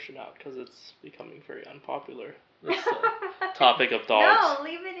portion out because it's becoming very unpopular. This topic of dogs. No,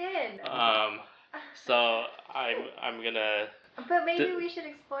 leave it in. So I'm gonna. But maybe we should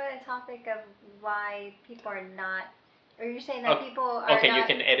explore the topic of why people are not. Or you're saying that people are okay, not... you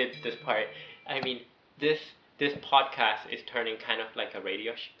can edit this part. I mean, this podcast is turning kind of like a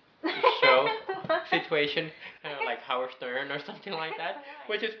radio show situation, kind of like Howard Stern or something like that,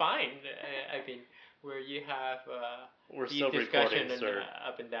 which is fine. I mean, where you have we're these still recording, discussion sir.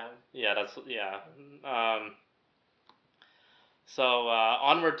 Up and down. Yeah, So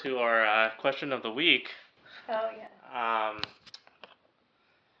onward to our question of the week. Oh yeah.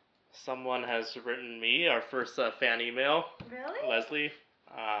 Someone has written me our first fan email. Really? Leslie.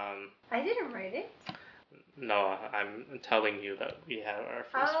 I didn't write it. No, I'm telling you that we have our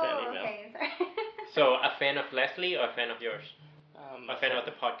first fan email. Okay, sorry. So, a fan of Leslie or a fan of yours? A fan of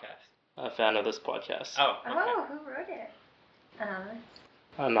the podcast? A fan of this podcast. Oh, okay. Oh, who wrote it?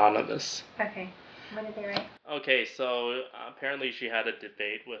 Anonymous. Okay. What did they write? Okay, so apparently she had a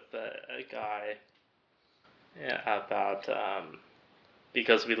debate with a guy about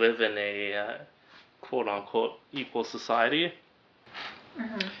because we live in a quote-unquote equal society.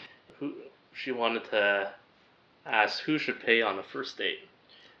 Mm-hmm. She wanted to ask who should pay on the first date,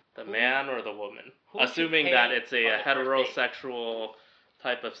 the man or the woman, assuming that it's a heterosexual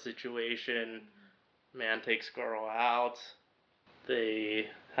type of situation. Man takes girl out, they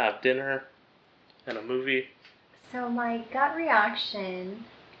have dinner and a movie. So my gut reaction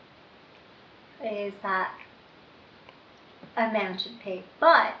is that a man should pay,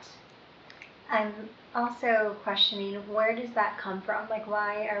 but I'm also questioning, where does that come from? Like,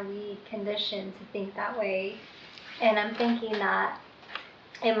 why are we conditioned to think that way? And I'm thinking that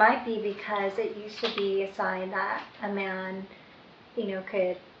it might be because it used to be a sign that a man,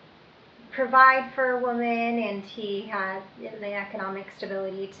 could provide for a woman, and he had the economic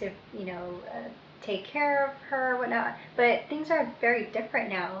stability to, take care of her, whatnot. But things are very different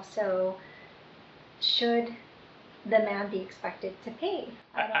now, so should the man be expected to pay?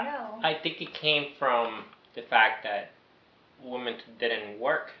 I don't know. I think it came from the fact that women didn't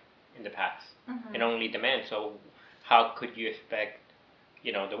work in the past, and only the men. So how could you expect,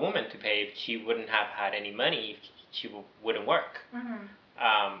 the woman to pay if she wouldn't have had any money, if she wouldn't work?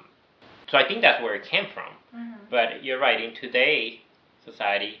 So I think that's where it came from. But you're right, in today's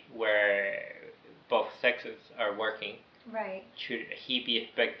society where both sexes are working, right, should he be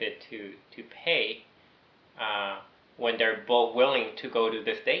expected to pay when they're both willing to go to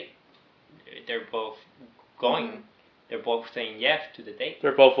this date? They're both going. They're both saying yes to the date.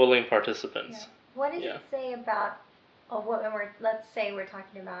 They're both willing participants. Yeah. What does it say about a woman? Let's say we're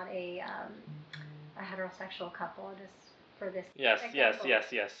talking about a heterosexual couple, just for this example.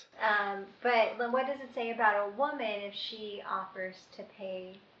 Yes. But what does it say about a woman if she offers to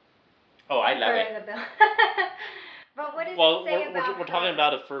pay? Oh, I love for the bill? But what does it say about? We're talking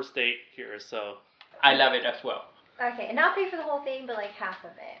about a first date here, so. I love it as well. Okay, and not pay for the whole thing, but like half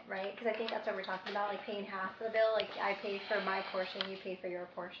of it, right? Because I think that's what we're talking about, like paying half of the bill. Like I pay for my portion, you pay for your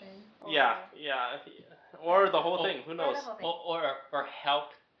portion. Yeah. Or the whole thing. Who knows? Or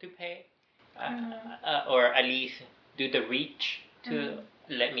help to pay, or at least do the reach to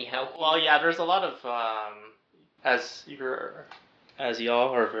let me help. Well, yeah. There's a lot of as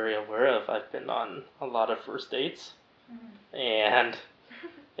y'all are very aware of. I've been on a lot of first dates, and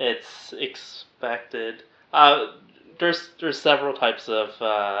it's expected. There's several types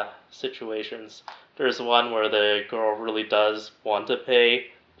of situations. there's one where the girl really does want to pay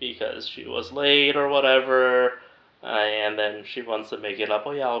because she was late or whatever, and then she wants to make it up.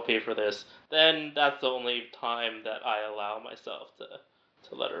 Oh yeah, I'll pay for this. Then that's the only time that I allow myself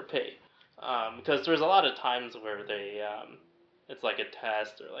to let her pay, because there's a lot of times where they it's like a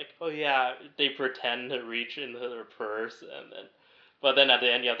test or like, oh yeah, they pretend to reach into their purse but then at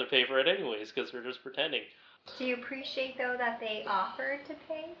the end you have to pay for it anyways because they're just pretending. Do you appreciate though that they offered to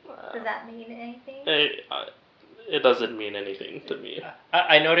pay? Does that mean anything? It doesn't mean anything to me.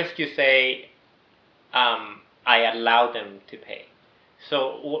 I noticed you say, I allow them to pay.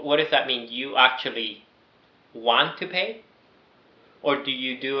 So what does that mean? You actually want to pay? Or do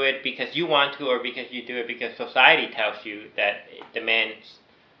you do it because you want to, or because you do it because society tells you that the man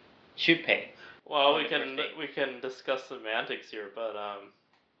should pay? Well, we can discuss semantics here, but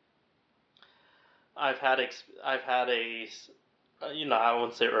I've had a I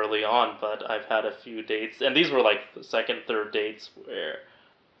wouldn't say early on, but I've had a few dates, and these were like second, third dates where.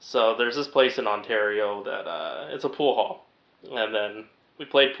 So there's this place in Ontario that it's a pool hall, and then we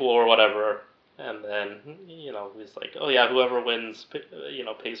played pool or whatever, and then he's like, oh yeah, whoever wins,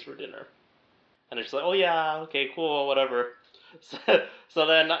 pays for dinner, and it's like, oh yeah, okay, cool, whatever. So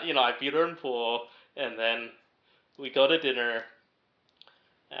then I beat her in pool, and then we go to dinner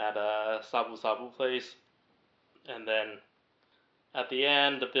at a Sabu Sabu place, and then at the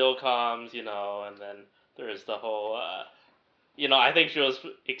end the bill comes, and then there's the whole. I think she was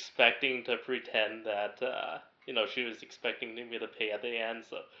expecting to pretend that, she was expecting me to pay at the end.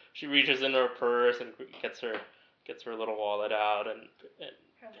 So she reaches into her purse and gets her little wallet out and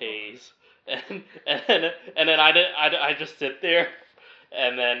pays. And then I just sit there,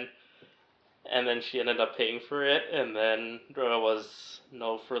 and then she ended up paying for it. And then there was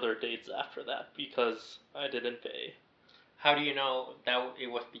no further dates after that because I didn't pay. How do you know that it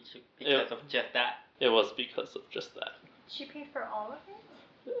was because of just that? It was because of just that. She paid for all of it?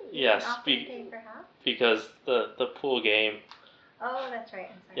 Yes, pay for half? Because the pool game. Oh, that's right.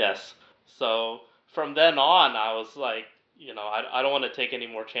 I'm sorry. Yes. So from then on, I was like, I don't want to take any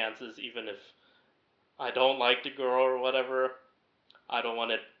more chances, even if I don't like the girl or whatever. I don't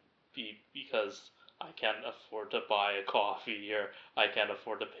want it be because I can't afford to buy a coffee or I can't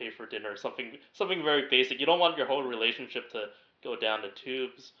afford to pay for dinner. Something very basic. You don't want your whole relationship to go down the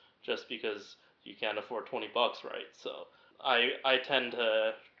tubes just because you can't afford $20, right? So I tend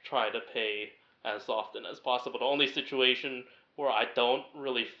to try to pay as often as possible. The only situation where I don't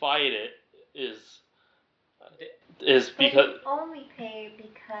really fight it is because you only pay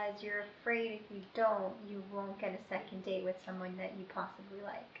because you're afraid if you don't, you won't get a second date with someone that you possibly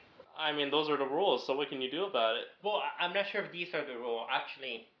like. I mean, those are the rules, so what can you do about it? Well, I'm not sure if these are the rules.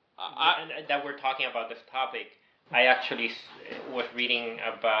 Actually, that we're talking about this topic, I actually was reading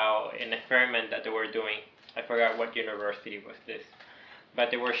about an experiment that they were doing. I forgot what university was this, but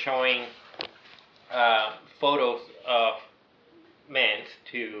they were showing photos of men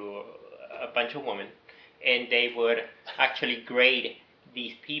to a bunch of women, and they would actually grade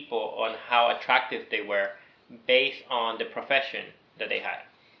these people on how attractive they were based on the profession that they had.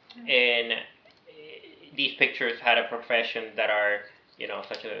 Mm-hmm. And these pictures had a profession that are,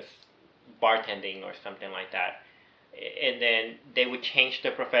 such as bartending or something like that. And then they would change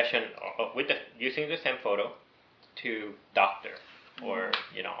the profession using the same photo to doctor or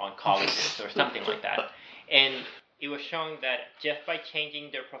oncologist or something like that. And it was showing that just by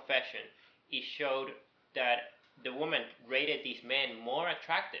changing their profession, it showed that the woman rated these men more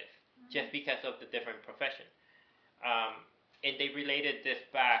attractive just because of the different profession. And they related this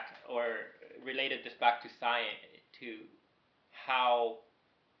back to science, to how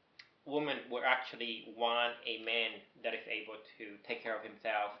women would actually want a man that is able to take care of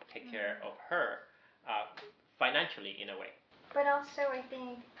himself, take care of her, financially in a way. But also, I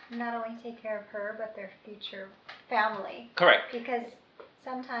think not only take care of her, but their future family. Correct. Because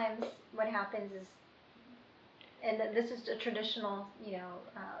sometimes what happens is, and this is a traditional,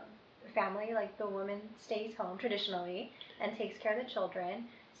 family, like the woman stays home traditionally and takes care of the children.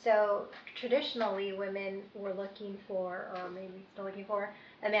 So traditionally, women were looking for, or maybe still looking for,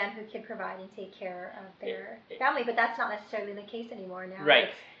 a man who can provide and take care of their family. But that's not necessarily the case anymore now. Right.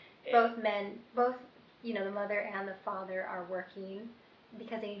 It's both the mother and the father are working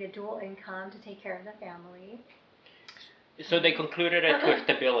because they need a dual income to take care of the family. So they concluded it to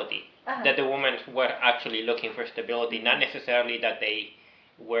stability, that the women were actually looking for stability, not necessarily that they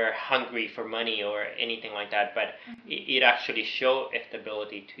were hungry for money or anything like that, but it actually showed a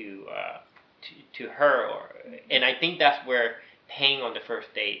stability to her. And I think that's where paying on the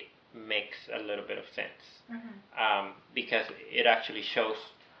first date makes a little bit of sense, because it actually shows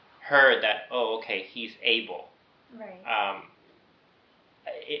her that, oh, okay, he's able. Right.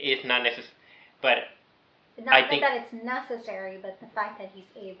 It's not necessary, but Not I think that it's necessary, but the fact that he's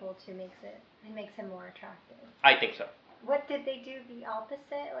able to makes him more attractive. I think so. What did they do the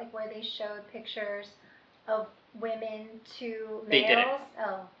opposite? Like where they showed pictures of women to males? They didn't.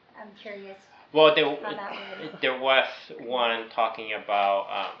 Oh, I'm curious. Well, how that would. there was one talking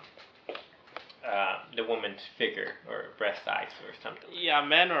about the woman's figure or breast size or something. Yeah,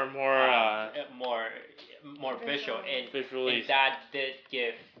 men are more visual, and visually. and that did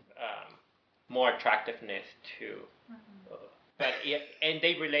give more attractiveness to. But and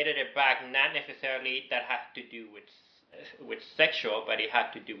they related it back, not necessarily that has to do with sexual, but it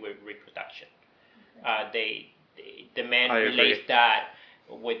had to do with reproduction. The man relates that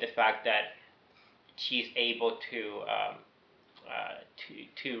with the fact that she's able to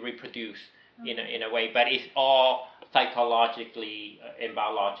reproduce in a way, but it's all psychologically and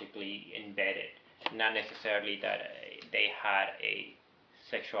biologically embedded, not necessarily that they had a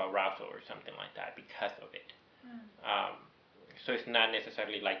sexual arousal or something like that because of it. So it's not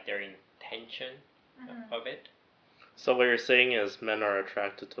necessarily like their intention of it. So what you're saying is men are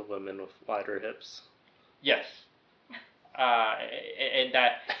attracted to women with wider hips. Yes.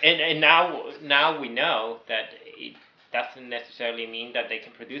 And now we know that it doesn't necessarily mean that they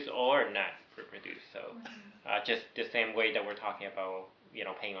can produce or not reproduce. So just the same way that we're talking about,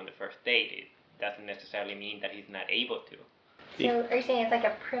 paying on the first date, it doesn't necessarily mean that he's not able to. So are you saying it's like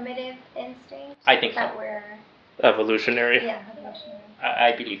a primitive instinct? I think that so. We're evolutionary. Yeah, evolutionary.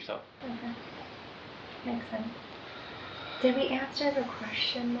 I believe so. Okay. Makes sense. Did we answer the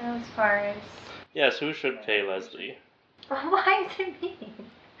question though, as far as? Yes. Who should pay Leslie? Why is it me?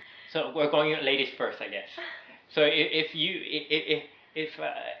 So we're going ladies first, I guess. So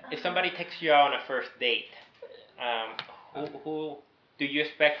if somebody takes you out on a first date, who do you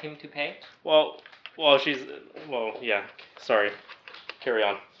expect him to pay? Well, yeah. Sorry. Carry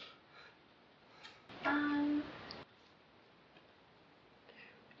on.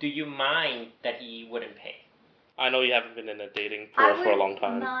 Do you mind that he wouldn't pay? I know you haven't been in a dating pool for a long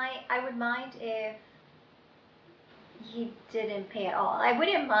time. I would mind if he didn't pay at all. I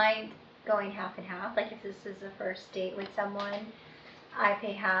wouldn't mind going half and half. Like if this is a first date with someone, I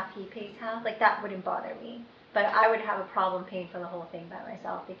pay half, he pays half. Like that wouldn't bother me. But I would have a problem paying for the whole thing by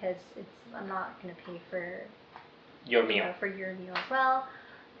myself because I'm not gonna pay for your meal. For your meal as well.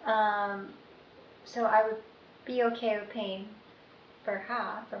 So I would be okay with paying for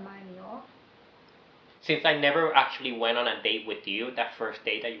half for my meal. Since I never actually went on a date with you, that first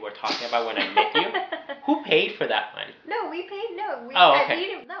date that you were talking about when I met you, who paid for that one? No, we paid. No, we. Oh, okay.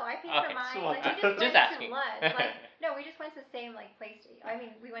 I paid for mine. So like, we just went asking. to lunch. Like, no, we just went to the same place. I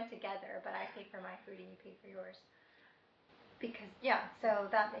mean, we went together, but I paid for my food and you paid for yours. Because so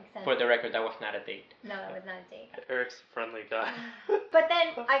that makes sense. For the record, that was not a date. No, that was not a date. Eric's a friendly guy. But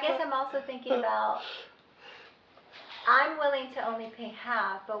then I guess I'm also thinking about. I'm willing to only pay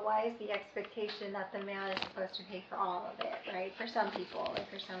half, but why is the expectation that the man is supposed to pay for all of it, right? For some people, like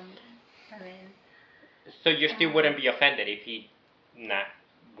for some women. So you still wouldn't be offended if he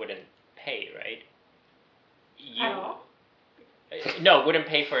wouldn't pay, right? At all? No, wouldn't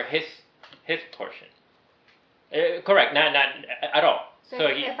pay for his portion. Correct, not at all. So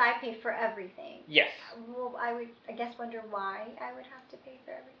if I pay for everything. Yes. Well, I guess wonder why I would have to pay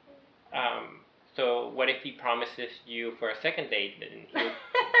for everything. So what if he promises you for a second date and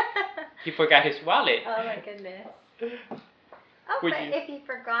he forgot his wallet? Oh my goodness. If he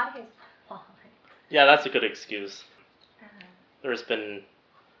forgot his wallet. Yeah, that's a good excuse. There's been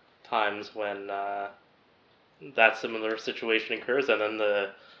times when that similar situation occurs, and then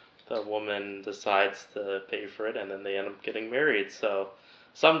the woman decides to pay for it, and then they end up getting married. So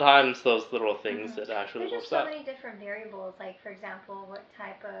sometimes those little things that actually There's works just so out. many different variables. Like for example, what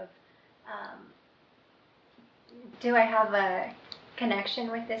type of do I have a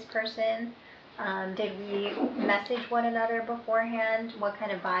connection with this person? Did we message one another beforehand? What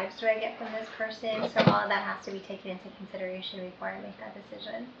kind of vibes do I get from this person? So all of that has to be taken into consideration before I make that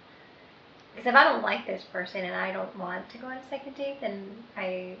decision. Because if I don't like this person and I don't want to go on a second date, then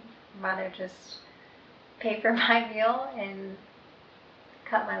I rather just pay for my meal and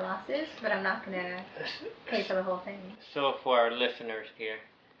cut my losses, but I'm not going to pay for the whole thing. So for our listeners here,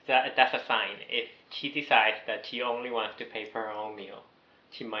 that's a sign. If she decides that she only wants to pay for her own meal,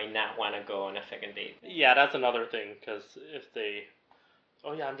 she might not want to go on a second date. Yeah, that's another thing, because if they,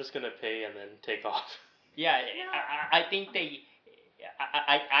 I'm just going to pay and then take off. Yeah, I think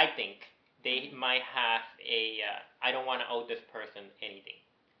I think they might have I don't want to owe this person anything.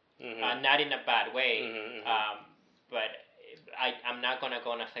 Not in a bad way, but I'm not gonna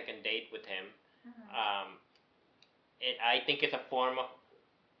go on a second date with him. Mhm. I think it's a form of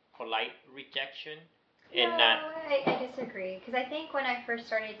polite rejection, No, and not. I disagree. Because I think when I first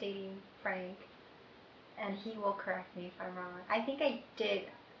started dating Frank, and he will correct me if I'm wrong, I think I did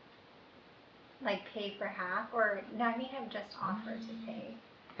like pay for half, or no, I may have just offered to pay.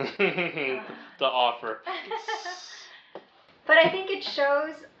 The offer. But I think it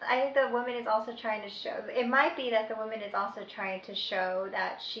shows, I think the woman is also trying to show, it might be that the woman is also trying to show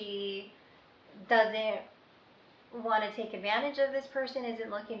that she doesn't want to take advantage of this person,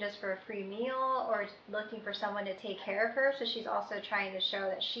 isn't looking just for a free meal or looking for someone to take care of her. So she's also trying to show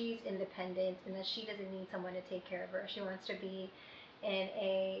that she's independent and that she doesn't need someone to take care of her. She wants to be in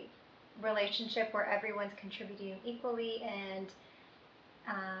a relationship where everyone's contributing equally and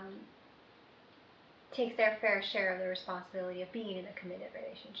takes their fair share of the responsibility of being in a committed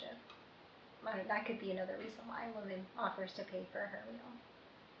relationship. That could be another reason why a woman offers to pay for her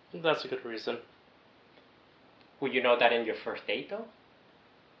meal. That's a good reason. Would you know that in your first date though?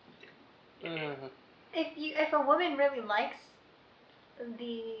 If a woman really likes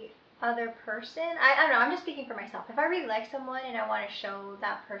the other person, I don't know, I'm just speaking for myself. If I really like someone and I want to show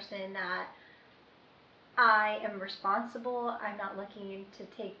that person that I am responsible, I'm not looking to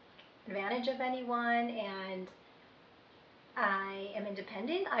take advantage of anyone, and I am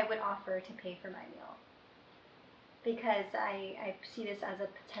independent, I would offer to pay for my meal. Because I see this as a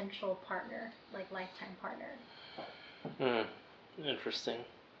potential partner, like lifetime partner. Interesting.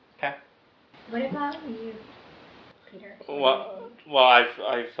 Okay. What about you, Peter? Well, I've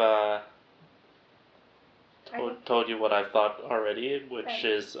told you what I thought already, which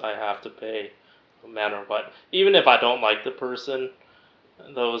is I have to pay no matter what. Even if I don't like the person,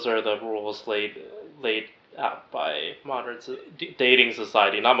 those are the rules laid out by modern dating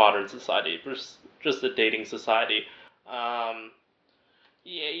society, not modern society, just the dating society.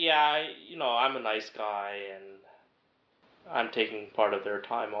 Yeah, I'm a nice guy, and I'm taking part of their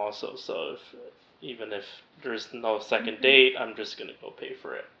time also. So even if there's no second date, I'm just gonna go pay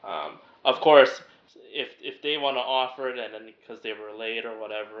for it. Of course, if they want to offer it, and then because they were late or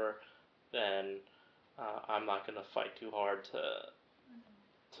whatever, then I'm not gonna fight too hard to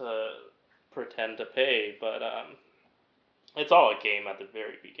pretend to pay. But it's all a game at the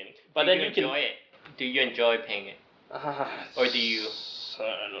very beginning. But do you enjoy it? Do you enjoy paying it? Or do you?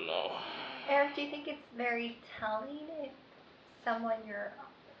 I don't know. Eric, do you think it's very telling if someone you're,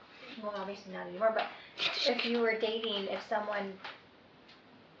 well, obviously not anymore, but if you were dating, if someone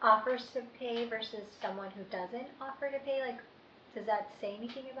offers to pay versus someone who doesn't offer to pay, like, does that say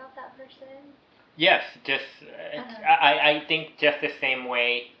anything about that person? Yes, just I think just the same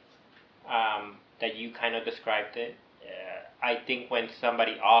way that you kind of described it. I think when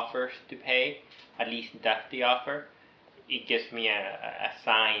somebody offers to pay, at least that's the offer, it gives me a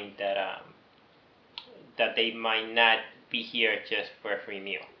sign that that they might not be here just for a free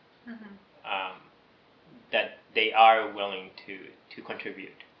meal. That they are willing to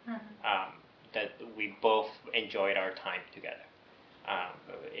contribute. That we both enjoyed our time together.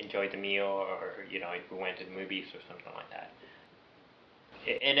 Enjoyed the meal, or if we went to the movies or something like that.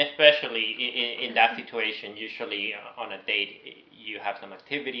 And especially in that situation, usually on a date, you have some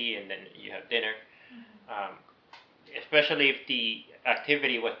activity and then you have dinner. Especially if the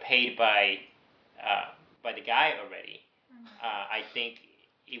activity was paid by the guy already, I think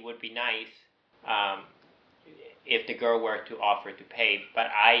it would be nice if the girl were to offer to pay, but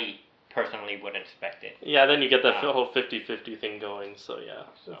I personally wouldn't expect it. Yeah, then you get the whole 50-50 thing going, so yeah,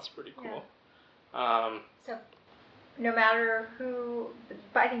 that's pretty cool. Yeah. So no matter who,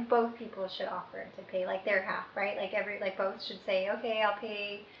 but I think both people should offer to pay, like their half, right? Like both should say, okay, I'll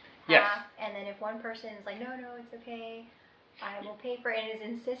pay half, and then if one person is like, no, it's okay, I will pay for it, and is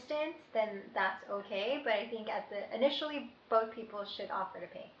insistent, then that's okay. But I think initially both people should offer to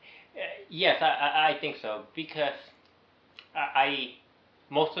pay. Yes, I think so, because I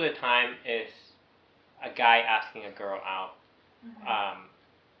most of the time it's a guy asking a girl out,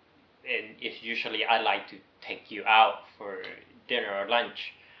 and it's usually I like to take you out for dinner or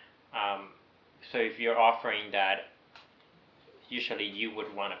lunch. So if you're offering that, usually you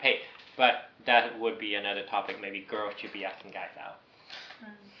would want to pay. But that would be another topic. Maybe girls should be asking guys out.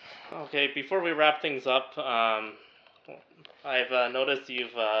 Okay, before we wrap things up, I've noticed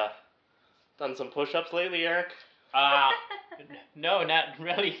you've done some push-ups lately, Eric. No, not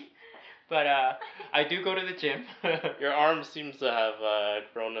really. But I do go to the gym. Your arm seems to have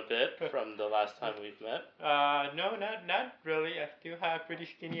grown a bit from the last time we've met. No, not really. I still have pretty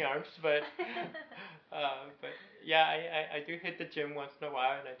skinny arms, but yeah, I do hit the gym once in a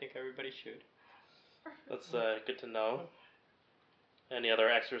while, and I think everybody should. That's good to know. Any other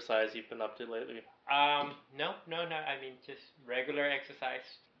exercise you've been up to lately? No. I mean, just regular exercise.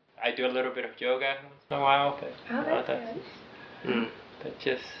 I do a little bit of yoga once in a while, but Oh, that's good. but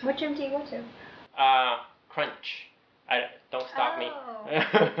just What gym do you go to? Crunch. Don't stop me.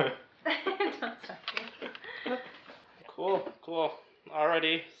 Don't stop me. Cool.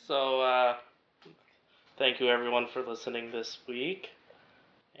 Alrighty, so thank you everyone for listening this week.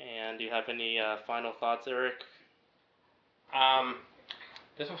 And do you have any final thoughts, Eric?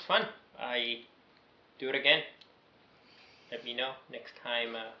 This was fun. I do it again. Let me know next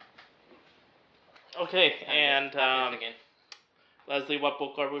time. Okay, and again. Leslie, what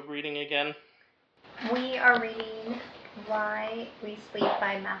book are we reading again? We are reading Why We Sleep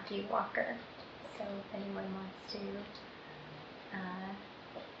by Matthew Walker. So if anyone wants to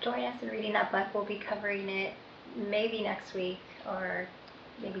join us in reading that book, we'll be covering it maybe next week or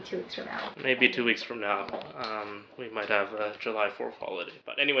maybe 2 weeks from now. Maybe 2 weeks from now. We might have a July 4th holiday.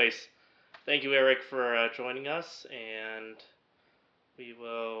 But anyways, thank you, Eric, for joining us, and we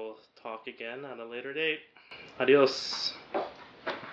will talk again at a later date. Adios.